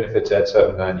 even if it's at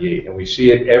 798. And we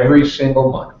see it every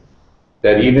single month,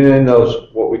 that even in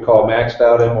those what we call maxed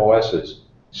out MOSs,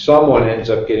 someone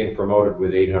ends up getting promoted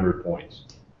with 800 points.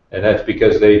 And that's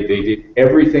because they did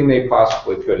everything they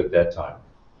possibly could at that time.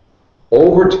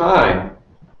 Over time,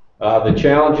 the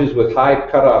challenges with high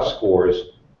cutoff scores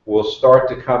will start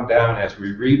to come down as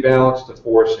we rebalance the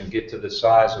force and get to the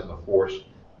size of the force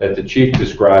that the Chief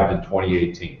described in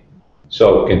 2018.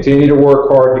 So continue to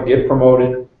work hard to get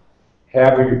promoted,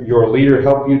 have your leader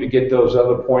help you to get those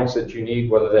other points that you need,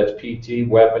 whether that's PT,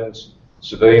 weapons,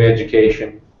 civilian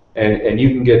education, and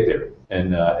you can get there.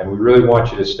 And we really want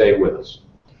you to stay with us.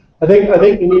 I think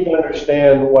you need to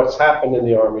understand what's happened in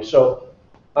the Army. So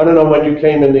I don't know when you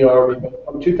came in the Army, but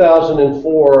from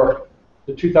 2004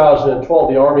 to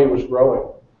 2012, the Army was growing.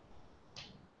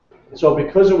 And so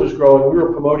because it was growing, we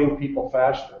were promoting people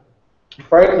faster.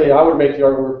 Frankly, I would make the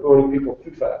argument we were promoting people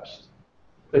too fast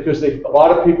because a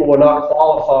lot of people were not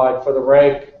qualified for the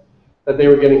rank that they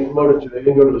were getting promoted to. They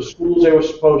didn't go to the schools they were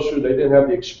supposed to. They didn't have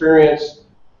the experience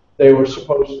they were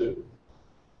supposed to.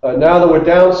 Now that we're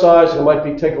downsizing, it might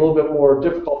take a little bit more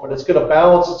difficult, but it's going to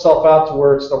balance itself out to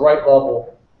where it's the right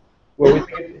level, where we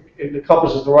think it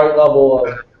encompasses the right level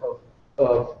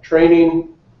of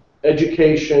training,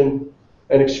 education,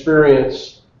 and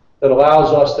experience that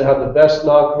allows us to have the best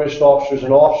non-commissioned officers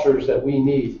and officers that we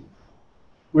need.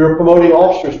 We were promoting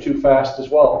officers too fast as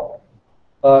well.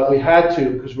 We had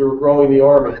to because we were growing the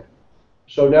Army.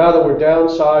 So now that we're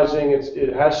downsizing,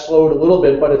 it has slowed a little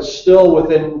bit, but it's still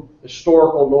within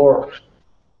historical norms,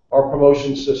 our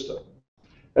promotion system.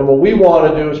 And what we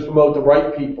want to do is promote the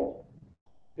right people.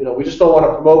 We just don't want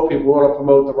to promote people, we want to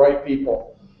promote the right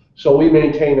people. So we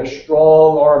maintain a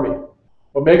strong Army.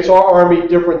 What makes our Army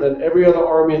different than every other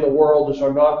Army in the world is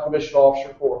our non-commissioned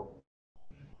officer corps.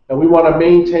 And we want to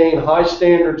maintain high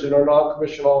standards in our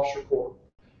non-commissioned officer corps.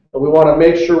 And we want to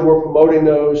make sure we're promoting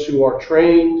those who are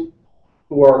trained,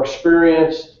 who are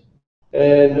experienced,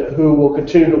 and who will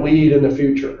continue to lead in the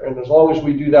future. And as long as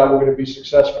we do that, we're going to be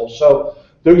successful. So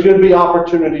there's going to be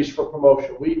opportunities for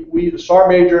promotion. The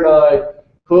Sergeant Major and I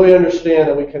clearly understand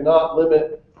that we cannot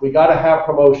limit, we got to have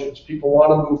promotions. People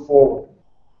want to move forward.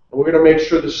 And we're going to make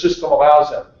sure the system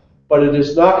allows that. But it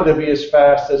is not going to be as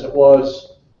fast as it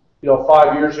was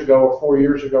 5 years ago or 4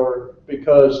 years ago,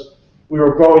 because we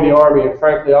were growing the Army, and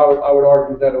frankly, I would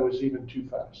argue that it was even too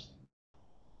fast.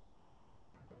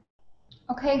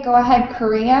 Okay, go ahead,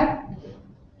 Korea.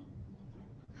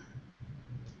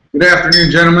 Good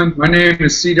afternoon, gentlemen. My name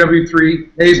is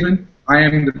CW3 Hazeman. I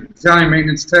am the battalion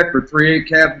maintenance tech for 3-8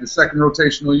 Cav, the 2nd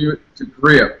Rotational Unit to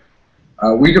Korea.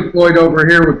 We deployed over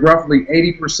here with roughly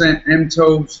 80%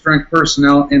 MTO strength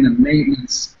personnel in the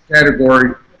maintenance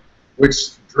category,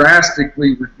 which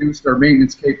drastically reduced our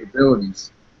maintenance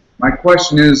capabilities. My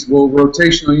question is, will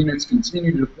rotational units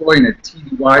continue to deploy in a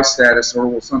TDY status, or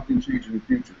will something change in the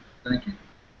future? Thank you.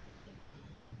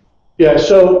 Yeah,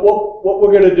 so what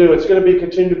we're going to do, it's going to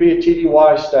continue to be a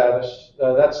TDY status.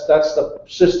 That's the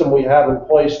system we have in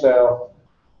place now.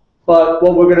 But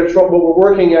what we're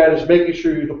working at is making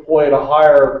sure you deploy at a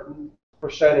higher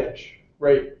percentage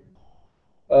rate,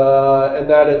 and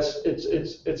that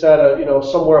it's at a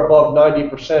somewhere above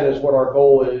 90% is what our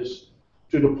goal is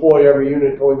to deploy every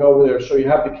unit going over there. So you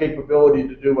have the capability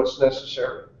to do what's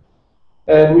necessary.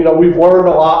 And we've learned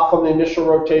a lot from the initial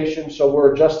rotation, so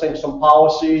we're adjusting some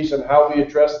policies and how we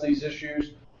address these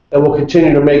issues, and we'll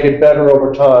continue to make it better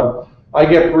over time. I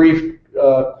get briefed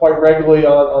quite regularly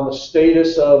on the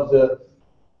status of the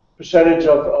percentage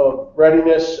of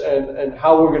readiness and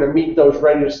how we're going to meet those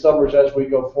readiness numbers as we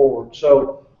go forward.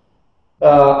 So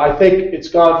I think it's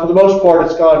gone, for the most part,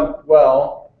 it's gone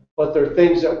well, but there are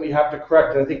things that we have to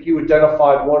correct. And I think you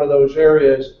identified one of those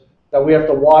areas that we have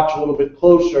to watch a little bit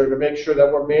closer to make sure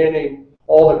that we're manning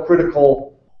all the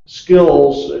critical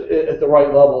skills at the right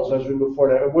levels as we move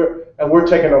forward. And we're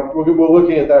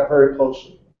looking at that very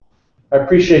closely. I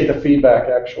appreciate the feedback,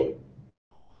 actually.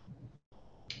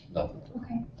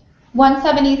 Okay.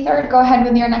 173rd, go ahead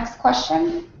with your next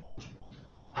question.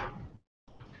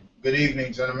 Good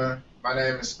evening, gentlemen. My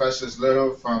name is Specialist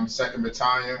Little from 2nd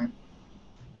Battalion,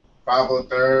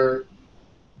 503rd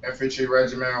Infantry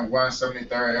Regiment,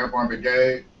 173rd Airborne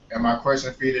Brigade. And my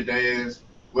question for you today is,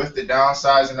 with the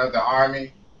downsizing of the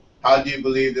Army, how do you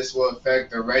believe this will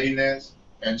affect the readiness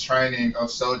and training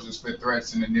of soldiers for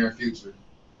threats in the near future?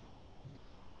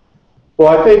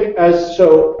 Well, I think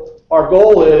our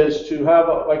goal is to have,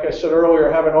 like I said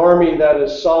earlier, have an Army that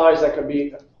is sized that can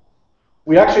be,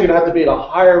 we actually going to have to be at a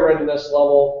higher readiness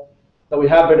level than we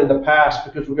have been in the past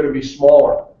because we're going to be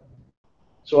smaller.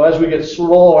 So as we get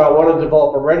smaller, I want to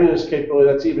develop a readiness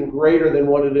capability that's even greater than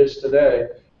what it is today,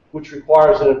 which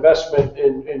requires an investment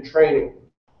in training,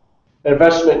 an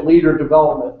investment in leader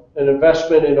development, an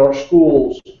investment in our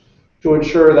schools to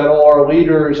ensure that all our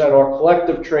leaders and our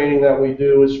collective training that we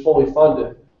do is fully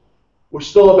funded. We're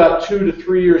still about 2 to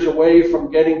 3 years away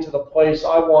from getting to the place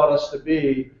I want us to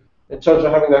be in terms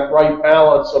of having that right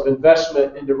balance of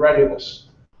investment into readiness.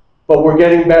 But we're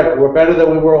getting better. We're better than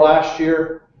we were last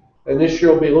year, and this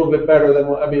year will be a little bit better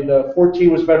than,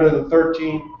 14 was better than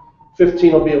 13,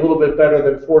 15 will be a little bit better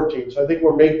than 14. So I think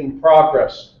we're making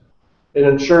progress in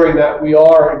ensuring that we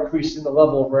are increasing the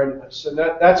level of readiness. And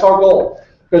that's our goal.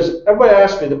 Because everybody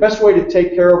asks me, the best way to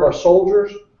take care of our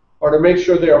soldiers are to make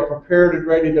sure they are prepared and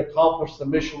ready to accomplish the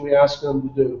mission we ask them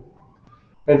to do.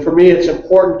 And for me, it's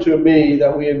important to me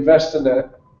that we invest in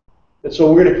that. And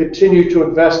so we're going to continue to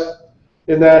invest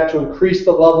in that to increase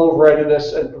the level of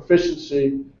readiness and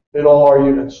proficiency in all our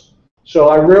units. So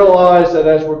I realize that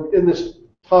as we're in this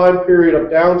time period of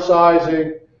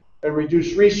downsizing and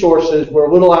reduced resources, we're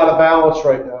a little out of balance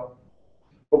right now.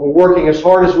 But we're working as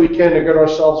hard as we can to get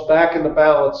ourselves back in the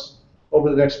balance over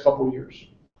the next couple of years.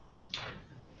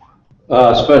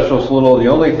 Specialist Little, the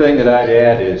only thing that I'd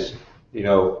add is,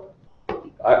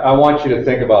 I want you to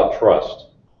think about trust,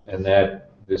 and that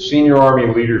the senior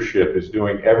Army leadership is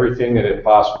doing everything that it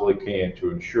possibly can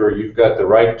to ensure you've got the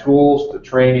right tools, the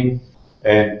training,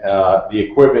 and the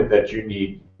equipment that you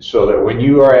need so that when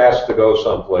you are asked to go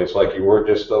someplace, like you were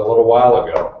just a little while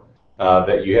ago,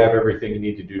 that you have everything you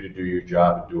need to do your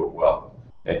job and do it well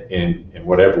in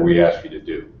whatever we ask you to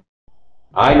do.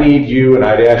 I need you, and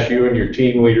I'd ask you and your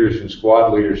team leaders and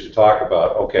squad leaders to talk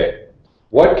about, okay,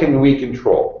 what can we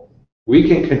control? We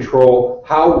can control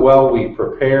how well we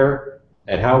prepare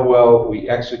and how well we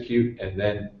execute, and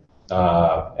then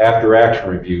after action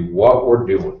review, what we're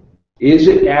doing. Is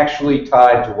it actually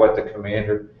tied to what the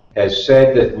commander has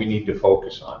said that we need to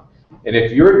focus on? And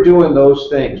if you're doing those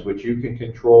things which you can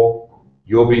control,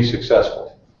 you'll be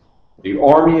successful. The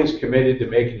Army is committed to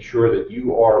making sure that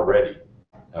you are ready,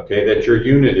 okay, that your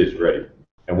unit is ready.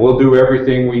 And we'll do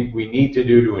everything we need to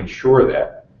do to ensure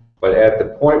that. But at the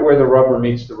point where the rubber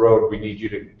meets the road, we need you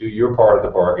to do your part of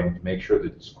the bargain to make sure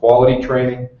that it's quality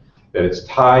training, that it's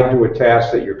tied to a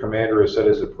task that your commander has set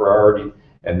as a priority,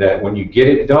 and that when you get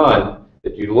it done,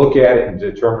 that you look at it and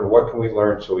determine what can we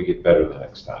learn so we get better the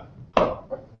next time.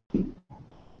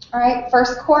 All right,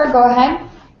 First Corps, go ahead.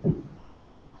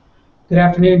 Good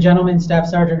afternoon, gentlemen. Staff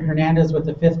Sergeant Hernandez with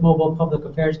the 5th Mobile Public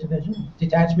Affairs Division,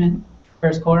 Detachment,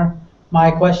 First Corps.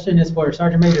 My question is for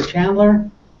Sergeant Major Chandler.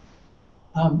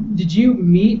 Did you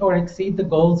meet or exceed the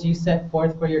goals you set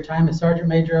forth for your time as Sergeant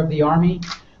Major of the Army?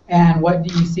 And what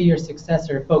do you see your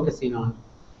successor focusing on?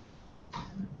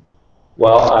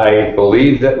 Well, I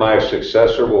believe that my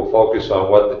successor will focus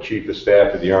on what the Chief of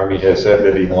Staff of the Army has said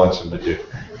that he wants him to do.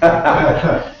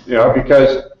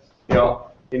 Because,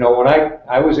 when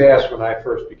I was asked when I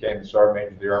first became the Sergeant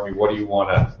Major of the Army, what do you want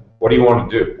to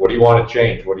do? What do you want to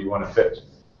change? What do you want to fix?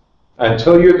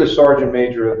 Until you're the Sergeant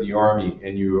Major of the Army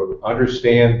and you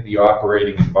understand the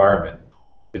operating environment,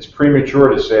 it's premature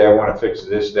to say I want to fix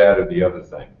this, that, or the other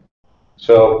thing.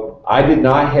 So I did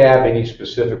not have any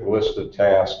specific list of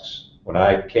tasks when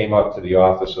I came up to the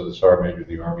office of the Sergeant Major of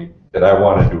the Army that I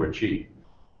wanted to achieve.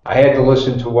 I had to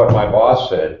listen to what my boss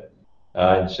said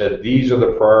and said, these are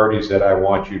the priorities that I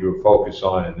want you to focus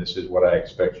on, and this is what I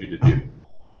expect you to do.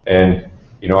 And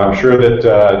I'm sure that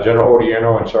General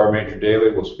Odierno and Sergeant Major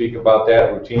Daly will speak about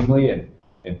that routinely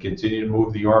and continue to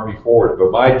move the Army forward.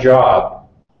 But my job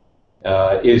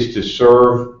is to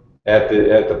serve at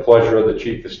the pleasure of the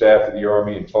Chief of Staff of the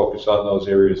Army and focus on those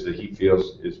areas that he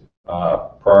feels is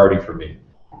priority for me.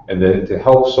 And then to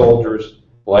help soldiers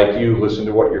like you listen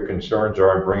to what your concerns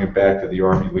are and bring it back to the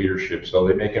Army leadership so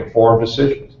they make informed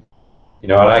decisions.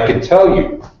 And I can tell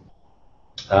you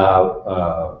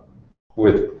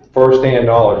with first-hand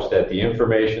knowledge that the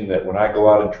information that when I go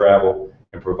out and travel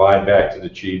and provide back to the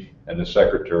Chief and the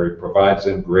Secretary provides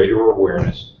them greater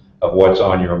awareness of what's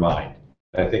on your mind.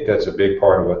 And I think that's a big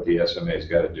part of what the SMA's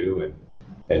got to do.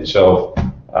 And so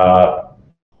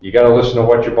you got to listen to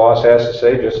what your boss has to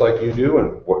say, just like you do.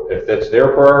 And if that's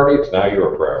their priority, it's now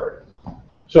your priority.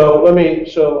 So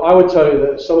I would tell you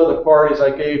that some of the priorities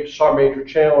I gave to Sergeant Major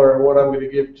Chandler and what I'm going to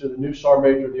give to the new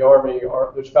Sergeant Major of the Army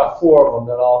there's about 4 of them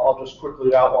that I'll just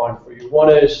quickly outline for you. One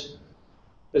is,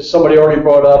 as somebody already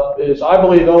brought up, is I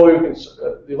believe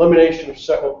the elimination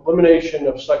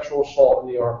of sexual assault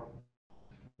in the Army.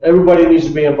 Everybody needs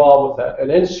to be involved with that, and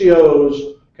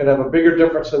NCOs can have a bigger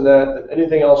difference in that than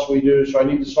anything else we do. So I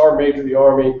need the Sergeant Major of the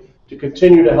Army to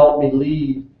continue to help me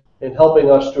lead in helping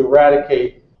us to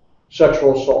eradicate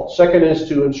sexual assault. Second is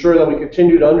to ensure that we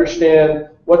continue to understand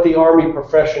what the Army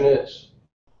profession is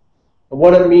and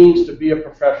what it means to be a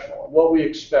professional and what we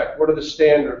expect, what are the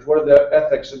standards, what are the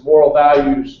ethics and moral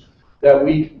values that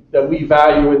we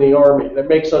value in the Army that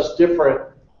makes us different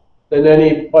than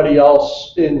anybody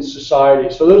else in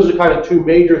society. So those are kind of 2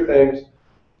 major things.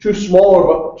 2 smaller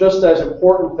but just as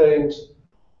important things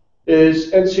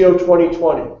is NCO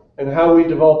 2020 and how we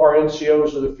develop our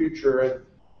NCOs of the future. And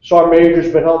Sergeant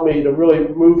Major's been helping me to really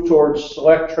move towards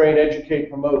select, train, educate,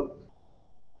 promote,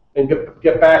 and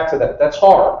get back to that. That's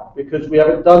hard because we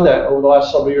haven't done that over the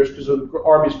last several years because the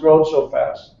Army's grown so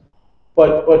fast.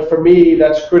 But for me,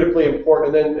 that's critically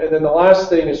important. And then the last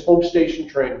thing is home station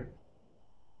training.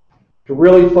 To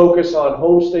really focus on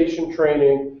home station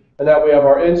training, and that we have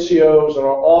our NCOs and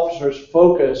our officers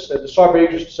focused. And the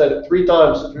Sergeant Major said it 3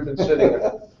 times since we've been sitting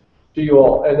here to you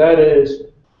all, and that is,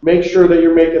 make sure that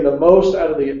you're making the most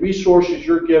out of the resources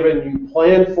you're given, you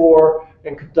plan for,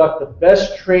 and conduct the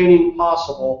best training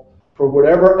possible for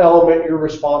whatever element you're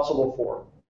responsible for.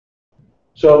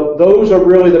 So those are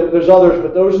really, there's others,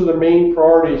 but those are the main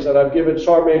priorities that I've given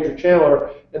Sergeant Major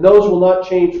Chandler, and those will not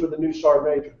change for the new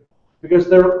Sergeant Major because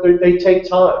they take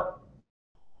time.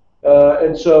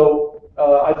 And so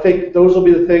I think those will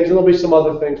be the things, and there'll be some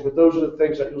other things, but those are the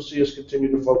things that you'll see us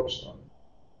continue to focus on.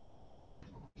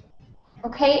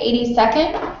 Okay,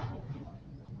 82nd.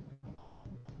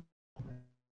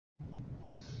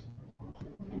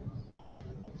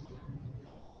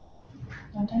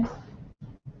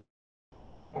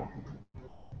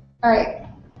 All right.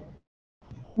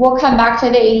 We'll come back to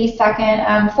the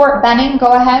 82nd. Fort Benning,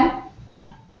 go ahead.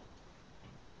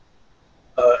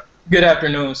 Good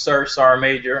afternoon, sir, Sergeant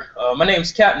Major. My name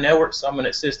is Captain Edwards. I'm an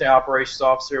Assistant Operations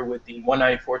Officer with the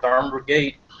 194th Armored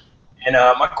Brigade. And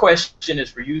my question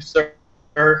is for you, sir,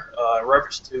 in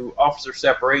reference to officer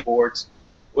separation boards.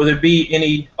 Will there be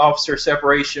any officer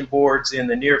separation boards in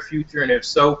the near future? And if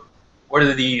so, what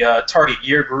are the target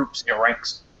year groups and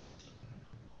ranks?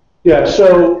 Yeah,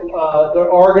 so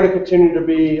there are going to continue to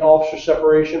be officer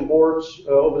separation boards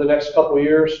over the next couple of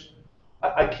years.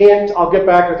 I'll get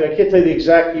back with you. I can't tell you the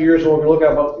exact years we're going to look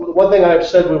at, but the one thing I've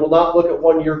said, we will not look at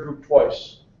one year group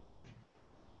twice.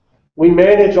 We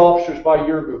manage officers by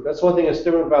year group. That's one thing that's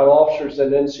different about officers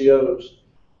than NCOs.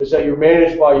 is that you're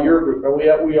managed by a year group,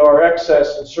 and we are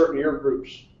excess in certain year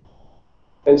groups.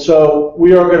 And so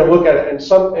we are going to look at it,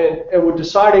 and we're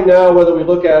deciding now whether we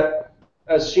look at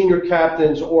as senior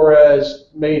captains or as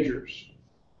majors.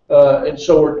 And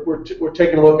so we're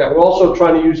taking a look at it. We're also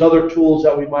trying to use other tools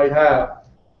that we might have.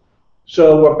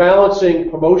 So we're balancing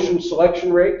promotion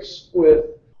selection rates with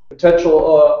potential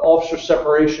officer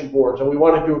separation boards, and we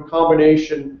want to do a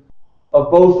combination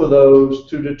of both of those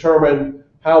to determine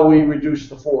how we reduce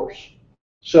the force.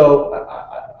 So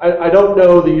I don't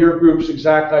know the year groups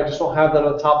exactly. I just don't have that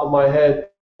on the top of my head.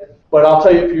 But I'll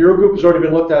tell you, if your group has already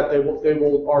been looked at, they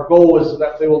will. Our goal is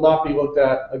that they will not be looked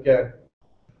at again.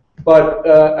 But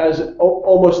as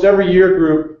almost every year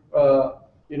group,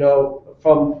 you know,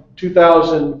 from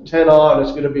 2010 on,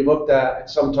 is going to be looked at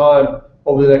some time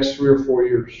over the next 3 or 4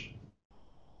 years.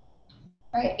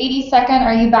 All right, 82nd,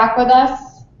 are you back with us?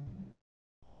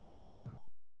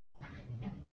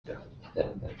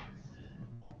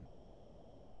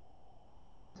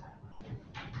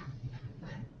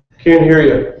 Can't hear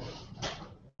you.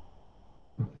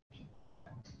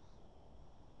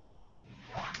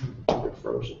 You're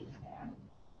frozen.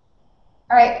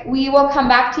 All right, we will come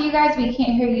back to you guys. We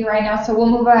can't hear you right now, so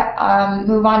we'll move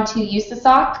on to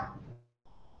USASOC.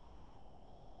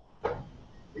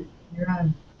 You're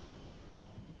on.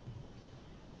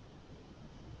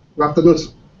 Good afternoon,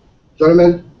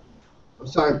 gentlemen. I'm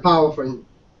Sergeant Powell from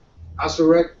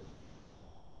Iraq.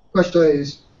 Question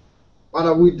is, what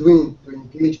are we doing to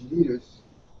engage leaders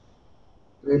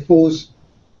to enforce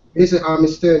basic Army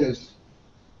standards,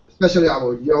 especially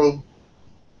our young,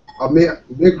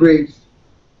 mid-grade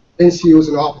NCOs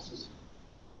and officers?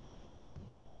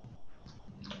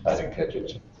 I didn't catch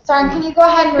it. Sorry, can you go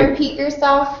ahead and repeat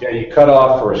yourself? Yeah, you cut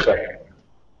off for a second.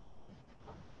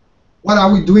 What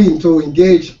are we doing to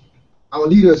engage our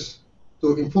leaders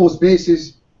to enforce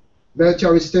basic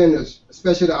military standards,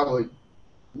 especially our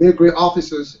mid-grade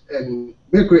officers and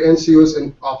mid-grade NCOs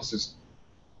and officers?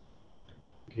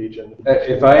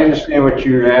 If I understand what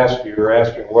you're asking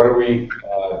what are we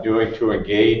doing to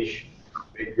engage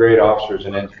mid-grade officers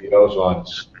and NCOs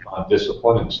on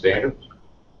discipline and standards?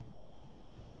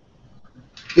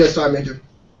 Yes, Sergeant Major.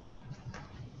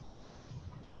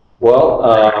 Well,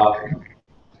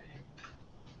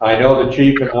 I know the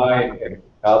Chief and I and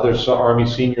other Army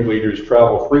senior leaders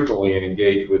travel frequently and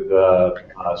engage with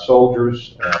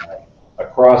soldiers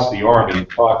across the Army and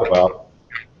talk about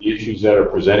the issues that are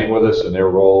presenting with us and their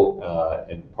role,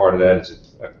 and part of that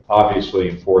is obviously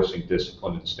enforcing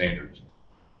discipline and standards.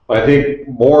 But I think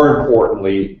more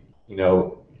importantly, you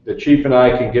know, the Chief and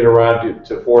I can get around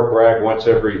to Fort Bragg once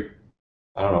every,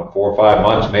 I don't know, 4 or 5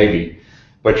 months maybe,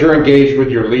 but you're engaged with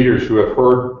your leaders who have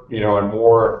heard, you know, in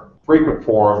more frequent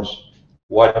forums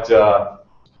what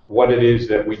it is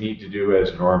that we need to do as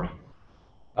an Army.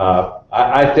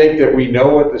 I think that we know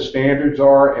what the standards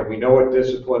are and we know what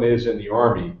discipline is in the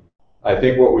Army. I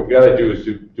think what we've got to do is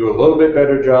to do a little bit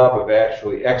better job of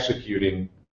actually executing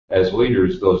as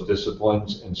leaders those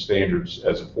disciplines and standards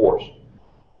as a force.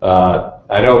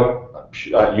 I know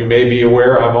you may be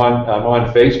aware I'm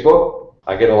on Facebook.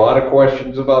 I get a lot of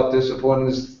questions about discipline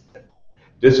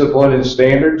and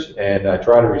standards, and I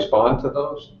try to respond to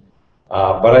those.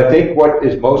 But I think what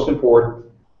is most important,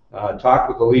 talk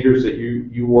with the leaders that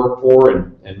you work for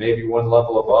and maybe one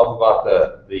level above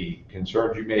about the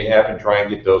concerns you may have and try and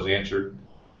get those answered.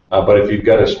 But if you've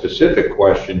got a specific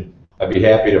question, I'd be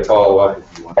happy to follow up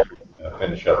if you want to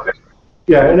finish up.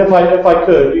 Yeah, and if I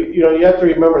could, you know, you have to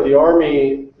remember the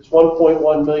Army is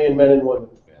 1.1 million men and women.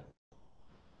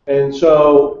 And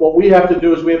so what we have to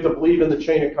do is we have to believe in the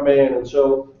chain of command. And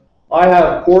so I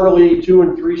have quarterly 2-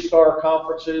 and 3-star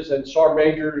conferences and sergeant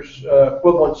majors,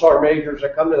 equivalent sergeant majors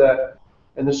that come to that.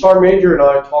 And the sergeant major and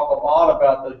I talk a lot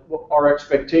about what our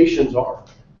expectations are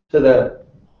to them.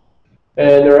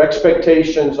 And their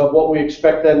expectations of what we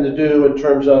expect them to do in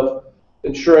terms of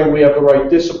ensuring we have the right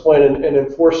discipline and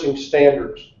enforcing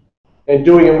standards and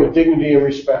doing it with dignity and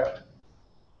respect.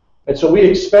 And so we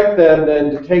expect them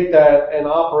then to take that and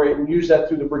operate and use that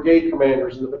through the brigade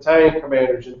commanders and the battalion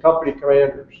commanders and company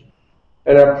commanders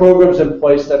and have programs in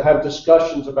place that have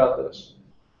discussions about this.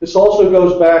 This also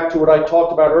goes back to what I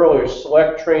talked about earlier,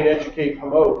 select, train, educate,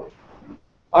 promote.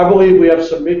 I believe we have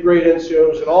some mid-grade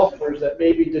NCOs and officers that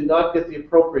maybe did not get the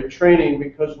appropriate training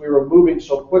because we were moving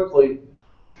so quickly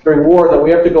during war that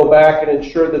we have to go back and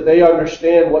ensure that they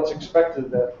understand what's expected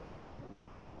of them.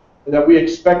 And that we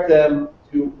expect them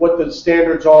to what the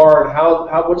standards are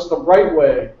and what's the right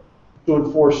way to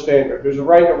enforce standards. There's a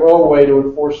right and a wrong way to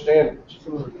enforce standards.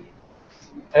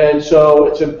 And so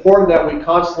it's important that we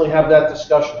constantly have that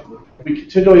discussion. We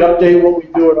continually update what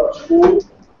we do at our school.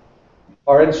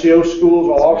 Our NCO schools,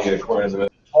 our officers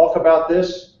talk about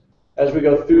this as we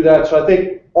go through that. So I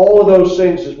think all of those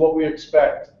things is what we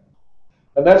expect.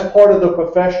 And that's part of the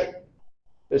profession,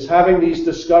 is having these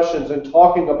discussions and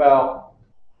talking about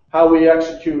how we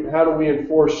execute, how do we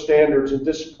enforce standards and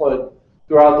discipline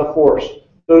throughout the force.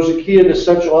 Those are key and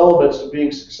essential elements to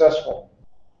being successful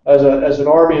as an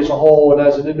Army as a whole and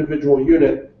as an individual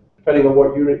unit, depending on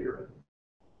what unit you're in.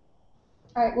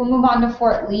 All right, we'll move on to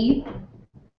Fort Lee.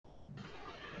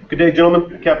 Good day,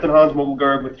 gentlemen. Captain Hans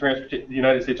Mogelgaard with the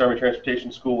United States Army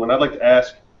Transportation School, and I'd like to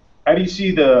ask, how do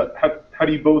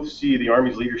you both see the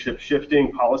Army's leadership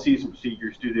shifting policies and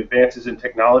procedures due to advances in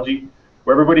technology,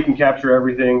 where everybody can capture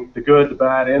everything, the good, the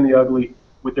bad, and the ugly,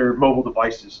 with their mobile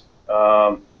devices?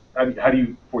 How do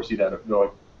you foresee that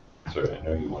going? Sir, I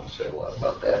know you want to say a lot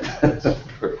about that.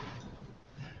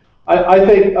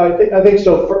 I think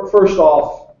so. First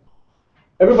off,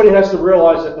 everybody has to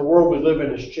realize that the world we live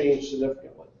in has changed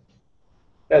significantly,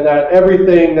 and that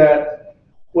everything that,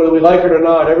 whether we like it or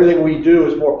not, everything we do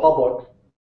is more public,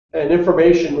 and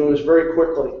information moves very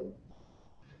quickly.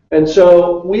 And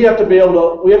so we have to be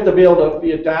able to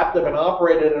be adaptive and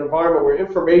operate in an environment where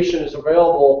information is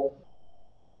available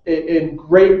in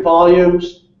great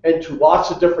volumes and to lots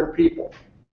of different people.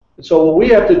 And so what we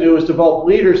have to do is develop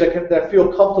leaders that feel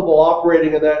comfortable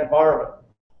operating in that environment,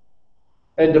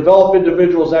 and develop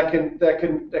individuals that can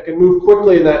move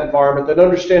quickly in that environment, that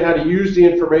understand how to use the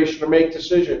information to make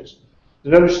decisions,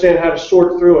 that understand how to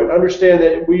sort through it, understand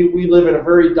that we live in a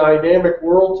very dynamic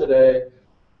world today,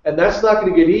 and that's not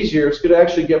going to get easier. It's going to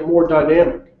actually get more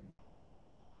dynamic.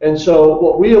 And so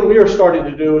what we are starting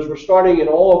to do is we're starting in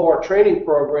all of our training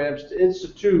programs to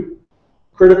institute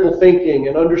critical thinking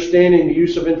and understanding the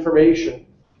use of information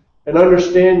and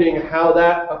understanding how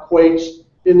that equates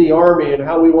in the Army and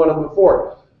how we want to move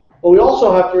forward. But we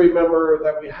also have to remember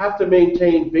that we have to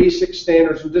maintain basic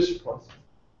standards and discipline.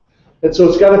 And so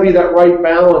it's got to be that right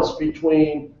balance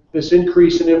between this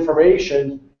increase in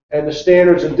information and the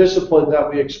standards and discipline that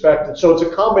we expect. And so it's a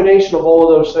combination of all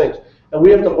of those things. And we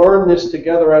have to learn this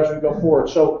together as we go forward.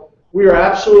 So we are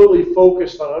absolutely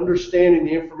focused on understanding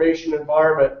the information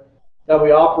environment that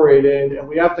we operate in, and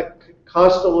we have to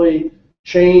constantly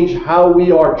change how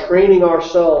we are training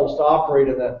ourselves to operate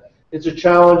in that. It's a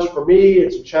challenge for me,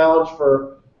 it's a challenge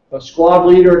for a squad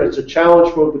leader, and it's a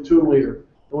challenge for a platoon leader.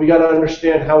 And we got to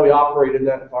understand how we operate in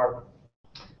that environment.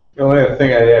 The only other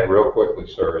thing I'd add real quickly,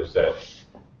 sir, is that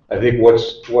I think one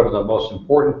of the most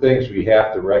important things we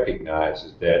have to recognize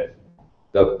is that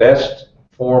the best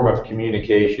form of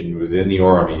communication within the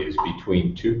Army is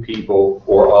between two people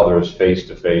or others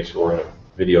face-to-face or in a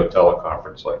video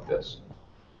teleconference like this.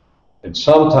 And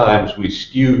sometimes we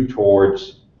skew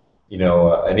towards,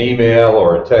 an email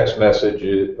or a text message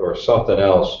or something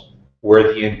else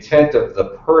where the intent of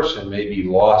the person may be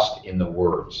lost in the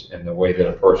words and the way that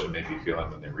a person may be feeling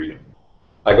when they read them.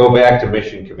 I go back to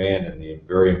mission command and the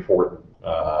very important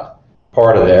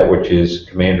part of that, which is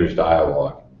commander's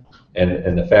dialogue.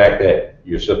 And the fact that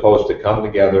you're supposed to come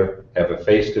together, have a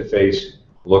face-to-face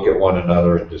look at one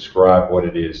another and describe what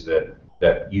it is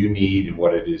that you need and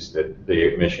what it is that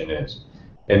the mission is.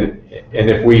 And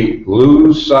if we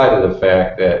lose sight of the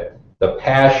fact that the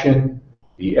passion,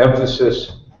 the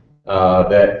emphasis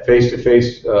that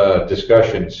face-to-face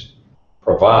discussions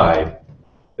provide,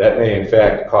 that may in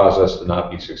fact cause us to not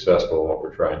be successful in what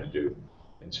we're trying to do.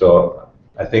 And so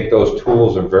I think those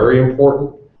tools are very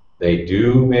important. They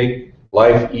do make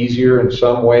life easier in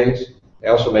some ways. They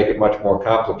also make it much more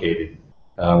complicated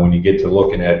when you get to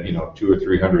looking at 200 or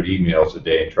 300 emails a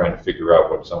day and trying to figure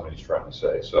out what somebody's trying to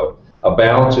say. So a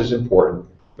balance is important,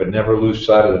 but never lose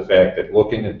sight of the fact that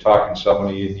looking and talking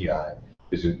somebody in the eye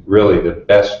is really the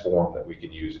best form that we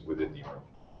can use within the Army.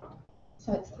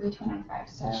 So it's 3:25,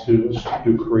 sir. Let's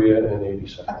do Korea in 80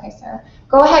 seconds. Okay, sir.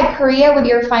 Go ahead, Korea, with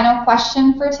your final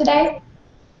question for today.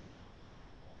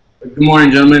 Good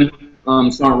morning, gentlemen.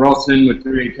 Sergeant Ralston with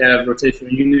 38 Cav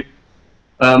Rotational Unit.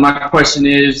 My question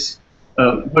is,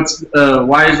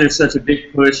 why is there such a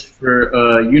big push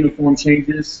for uniform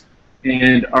changes?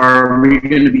 And are we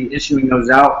going to be issuing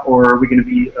those out, or are we going to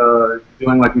be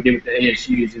doing like we did with the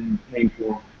ASUs and paying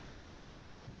for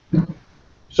them?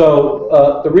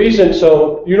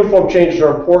 So uniform changes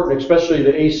are important, especially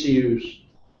the ACUs.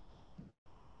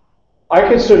 I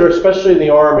consider, especially in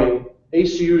the Army,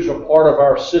 ACUs are part of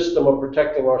our system of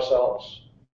protecting ourselves.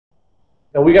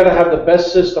 And we got to have the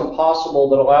best system possible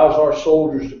that allows our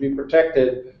soldiers to be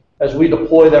protected as we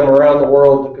deploy them around the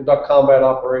world to conduct combat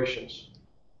operations.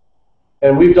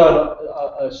 And we've done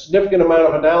a significant amount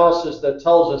of analysis that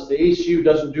tells us the ACU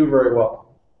doesn't do very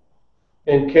well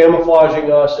in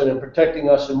camouflaging us and in protecting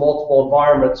us in multiple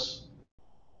environments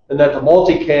and that the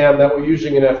multicam that we're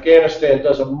using in Afghanistan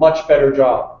does a much better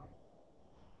job.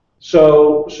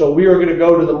 So we are going to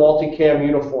go to the multicam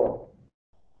uniform.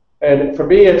 And for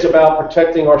me, it's about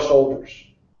protecting our soldiers.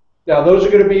 Now, those are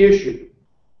going to be issued.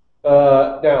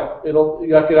 Now, you're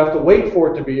going to have to wait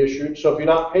for it to be issued. So if you're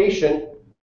not patient,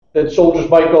 then soldiers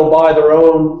might go buy their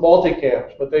own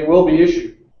multicams, but they will be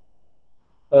issued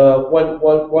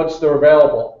once they're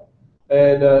available.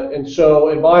 And so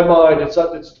in my mind,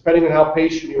 it's depending on how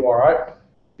patient you are.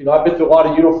 I've been through a lot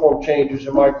of uniform changes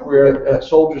in my career, and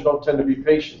soldiers don't tend to be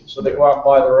patient, so they go out and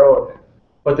buy their own.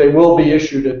 But they will be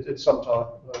issued at some time.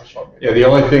 Yeah, the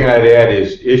only thing I'd add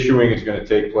is issuing is going to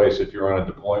take place if you're on a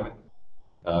deployment,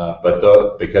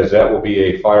 because that will be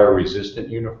a fire-resistant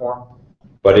uniform.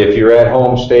 But if you're at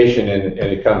home station and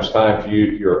it comes time for you,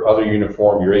 your other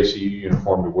uniform, your ACU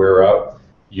uniform, to wear out,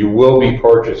 you will be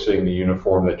purchasing the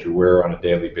uniform that you wear on a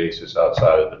daily basis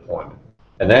outside of deployment.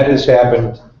 And that has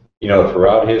happened,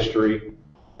 throughout history.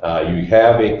 You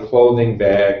have a clothing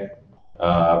bag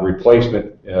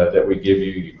replacement that we give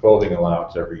you, your clothing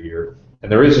allowance every year.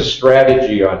 And there is a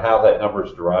strategy on how that number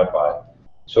is derived by.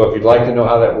 So if you'd like to know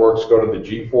how that works, go to the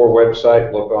G4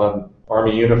 website, look on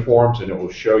Army uniforms, and it will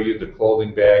show you the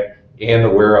clothing bag and the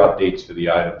wear out dates for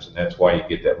the items, and that's why you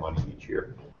get that money each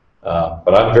year.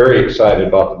 But I'm very excited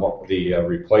about the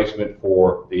replacement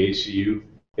for the ACU.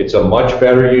 It's a much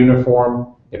better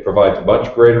uniform. It provides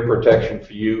much greater protection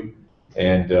for you,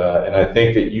 and I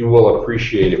think that you will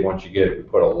appreciate it once you get it. We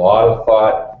put a lot of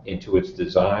thought into its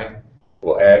design.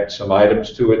 We'll add some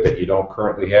items to it that you don't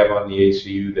currently have on the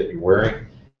ACU that you're wearing,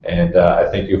 and I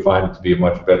think you'll find it to be a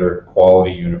much better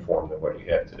quality uniform than what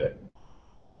you have today.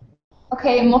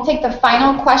 Okay, and we'll take the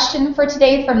final question for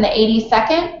today from the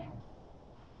 82nd.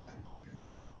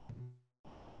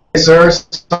 Hey, sir.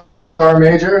 Sergeant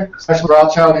Major, Special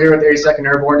Rothschild here with the 82nd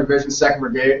Airborne Division, 2nd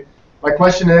Brigade. My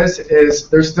question is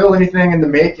there still anything in the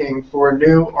making for a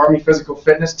new Army physical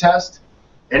fitness test?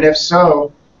 And if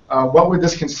so, what would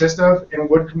this consist of, and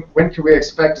when can we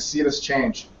expect to see this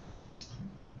change?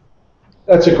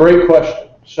 That's a great question.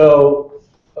 So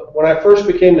when I first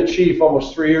became the chief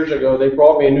almost 3 years ago, they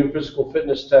brought me a new physical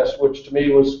fitness test, which to me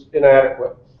was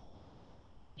inadequate.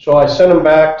 So I sent them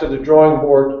back to the drawing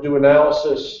board to do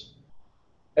analysis.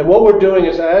 And what we're doing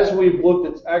is, as we've looked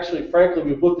at, actually, frankly,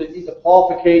 we've looked at the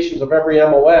qualifications of every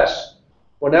MOS,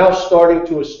 we're now starting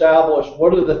to establish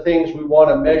what are the things we want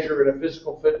to measure in a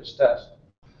physical fitness test.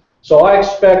 So I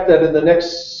expect that in the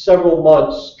next several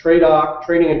months, TRADOC,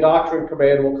 Training and Doctrine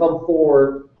Command, will come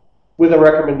forward with a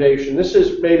recommendation. This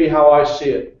is maybe how I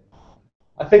see it.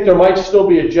 I think there might still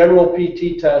be a general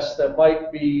PT test that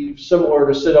might be similar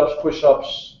to sit-ups,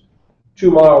 push-ups,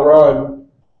 2-mile run,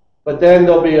 but then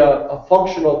there'll be a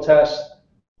functional test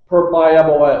by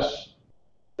MOS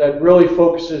that really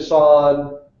focuses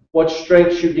on what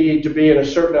strengths you need to be in a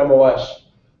certain MOS.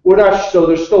 We're not, so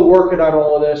they're still working on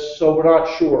all of this, so we're not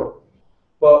sure.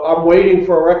 But I'm waiting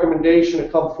for a recommendation to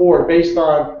come forward based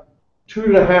on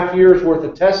 2.5 years worth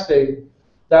of testing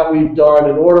that we've done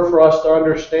in order for us to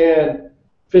understand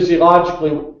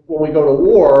physiologically when we go to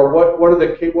war, what are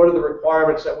the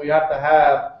requirements that we have to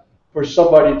have for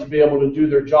somebody to be able to do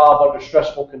their job under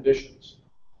stressful conditions.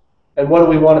 And what do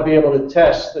we want to be able to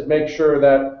test and make sure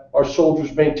that our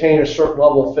soldiers maintain a certain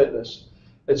level of fitness.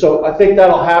 And so I think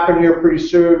that'll happen here pretty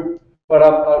soon, but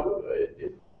I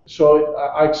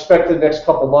expect the next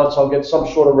couple months I'll get some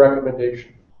sort of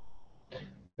recommendation.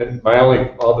 And my only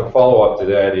other follow-up to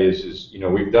that is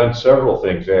we've done several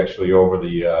things actually over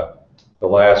the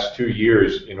last 2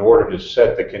 years in order to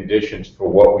set the conditions for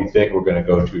what we think we're going to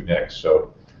go to next.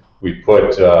 So we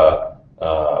put the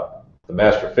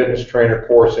Master Fitness Trainer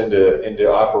course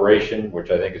into operation,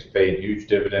 which I think is paying huge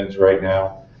dividends right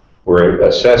now. We're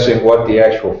assessing what the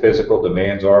actual physical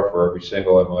demands are for every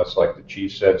single MOS, like the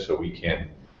chief said, so we can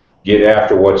get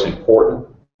after what's important.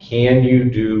 Can you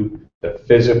do the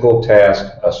physical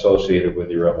task associated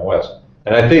with your MOS?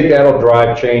 And I think that'll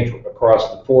drive change across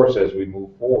the force as we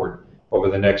move forward over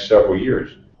the next several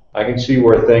years. I can see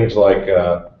where things like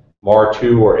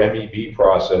MAR2 or MEB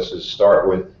processes start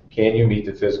with, can you meet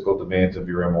the physical demands of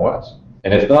your MOS?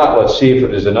 And if not, let's see if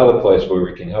there's another place where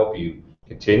we can help you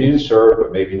continue to serve,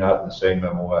 but maybe not in the same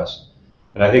MOS.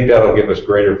 And I think that'll give us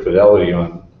greater fidelity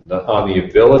on the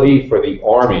ability for the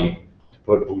Army to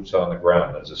put boots on the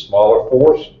ground. As a smaller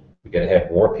force, we're going to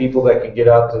have more people that can get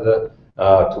out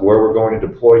to where we're going to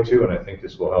deploy to, and I think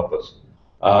this will help us.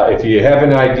 If you have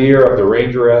an idea of the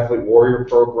Ranger Athlete Warrior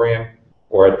Program,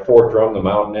 or at Fort Drum, the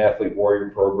Mountain Athlete Warrior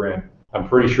Program, I'm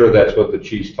pretty sure that's what the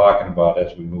chief's talking about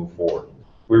as we move forward.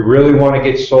 We really want to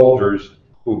get soldiers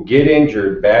who get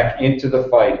injured back into the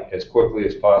fight as quickly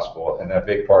as possible, and a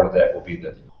big part of that will be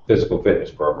the physical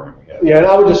fitness program we have. Yeah, and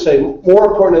I would just say more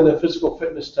important than the physical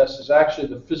fitness test is actually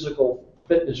the physical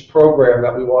fitness program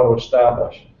that we want to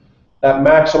establish that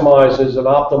maximizes and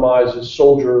optimizes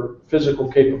soldier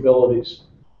physical capabilities.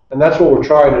 And that's what we're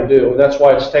trying to do, and that's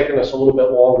why it's taken us a little bit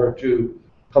longer to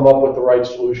come up with the right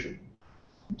solution.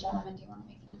 Gentlemen, do you want to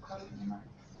make any closing remarks?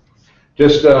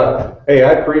 Just, hey,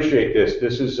 I appreciate this.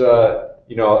 This is,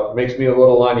 you know, it makes me a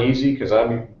little uneasy because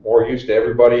I'm more used to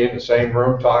everybody in the same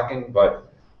room talking,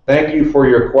 but thank you for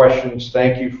your questions,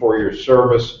 thank you for your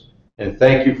service, and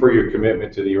thank you for your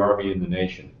commitment to the Army and the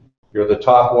nation. You're the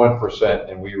top 1%,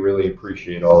 and we really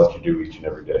appreciate all that you do each and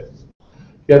every day.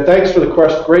 Yeah, thanks for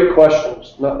the great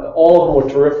questions. All of them were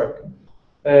terrific.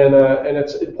 And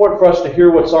it's important for us to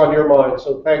hear what's on your mind,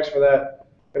 so thanks for that.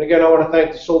 And again, I want to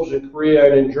thank the soldiers in Korea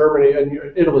and in Germany,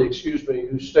 and Italy, excuse me,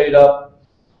 who stayed up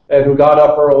and who got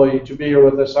up early to be here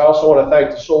with us. I also want to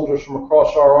thank the soldiers from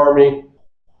across our Army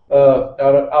out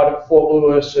at Fort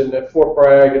Lewis and at Fort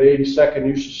Bragg, at 82nd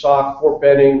USASOC, Fort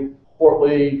Benning, Fort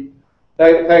Lee.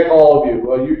 Thank all of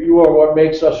you. You are what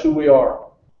makes us who we are.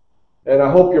 And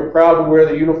I hope you're proud to wear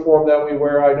the uniform that we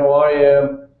wear. I know I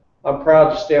am. I'm proud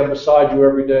to stand beside you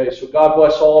every day. So God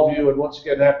bless all of you, and once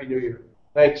again, Happy New Year.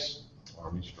 Thanks.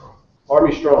 Army strong.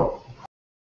 Army strong.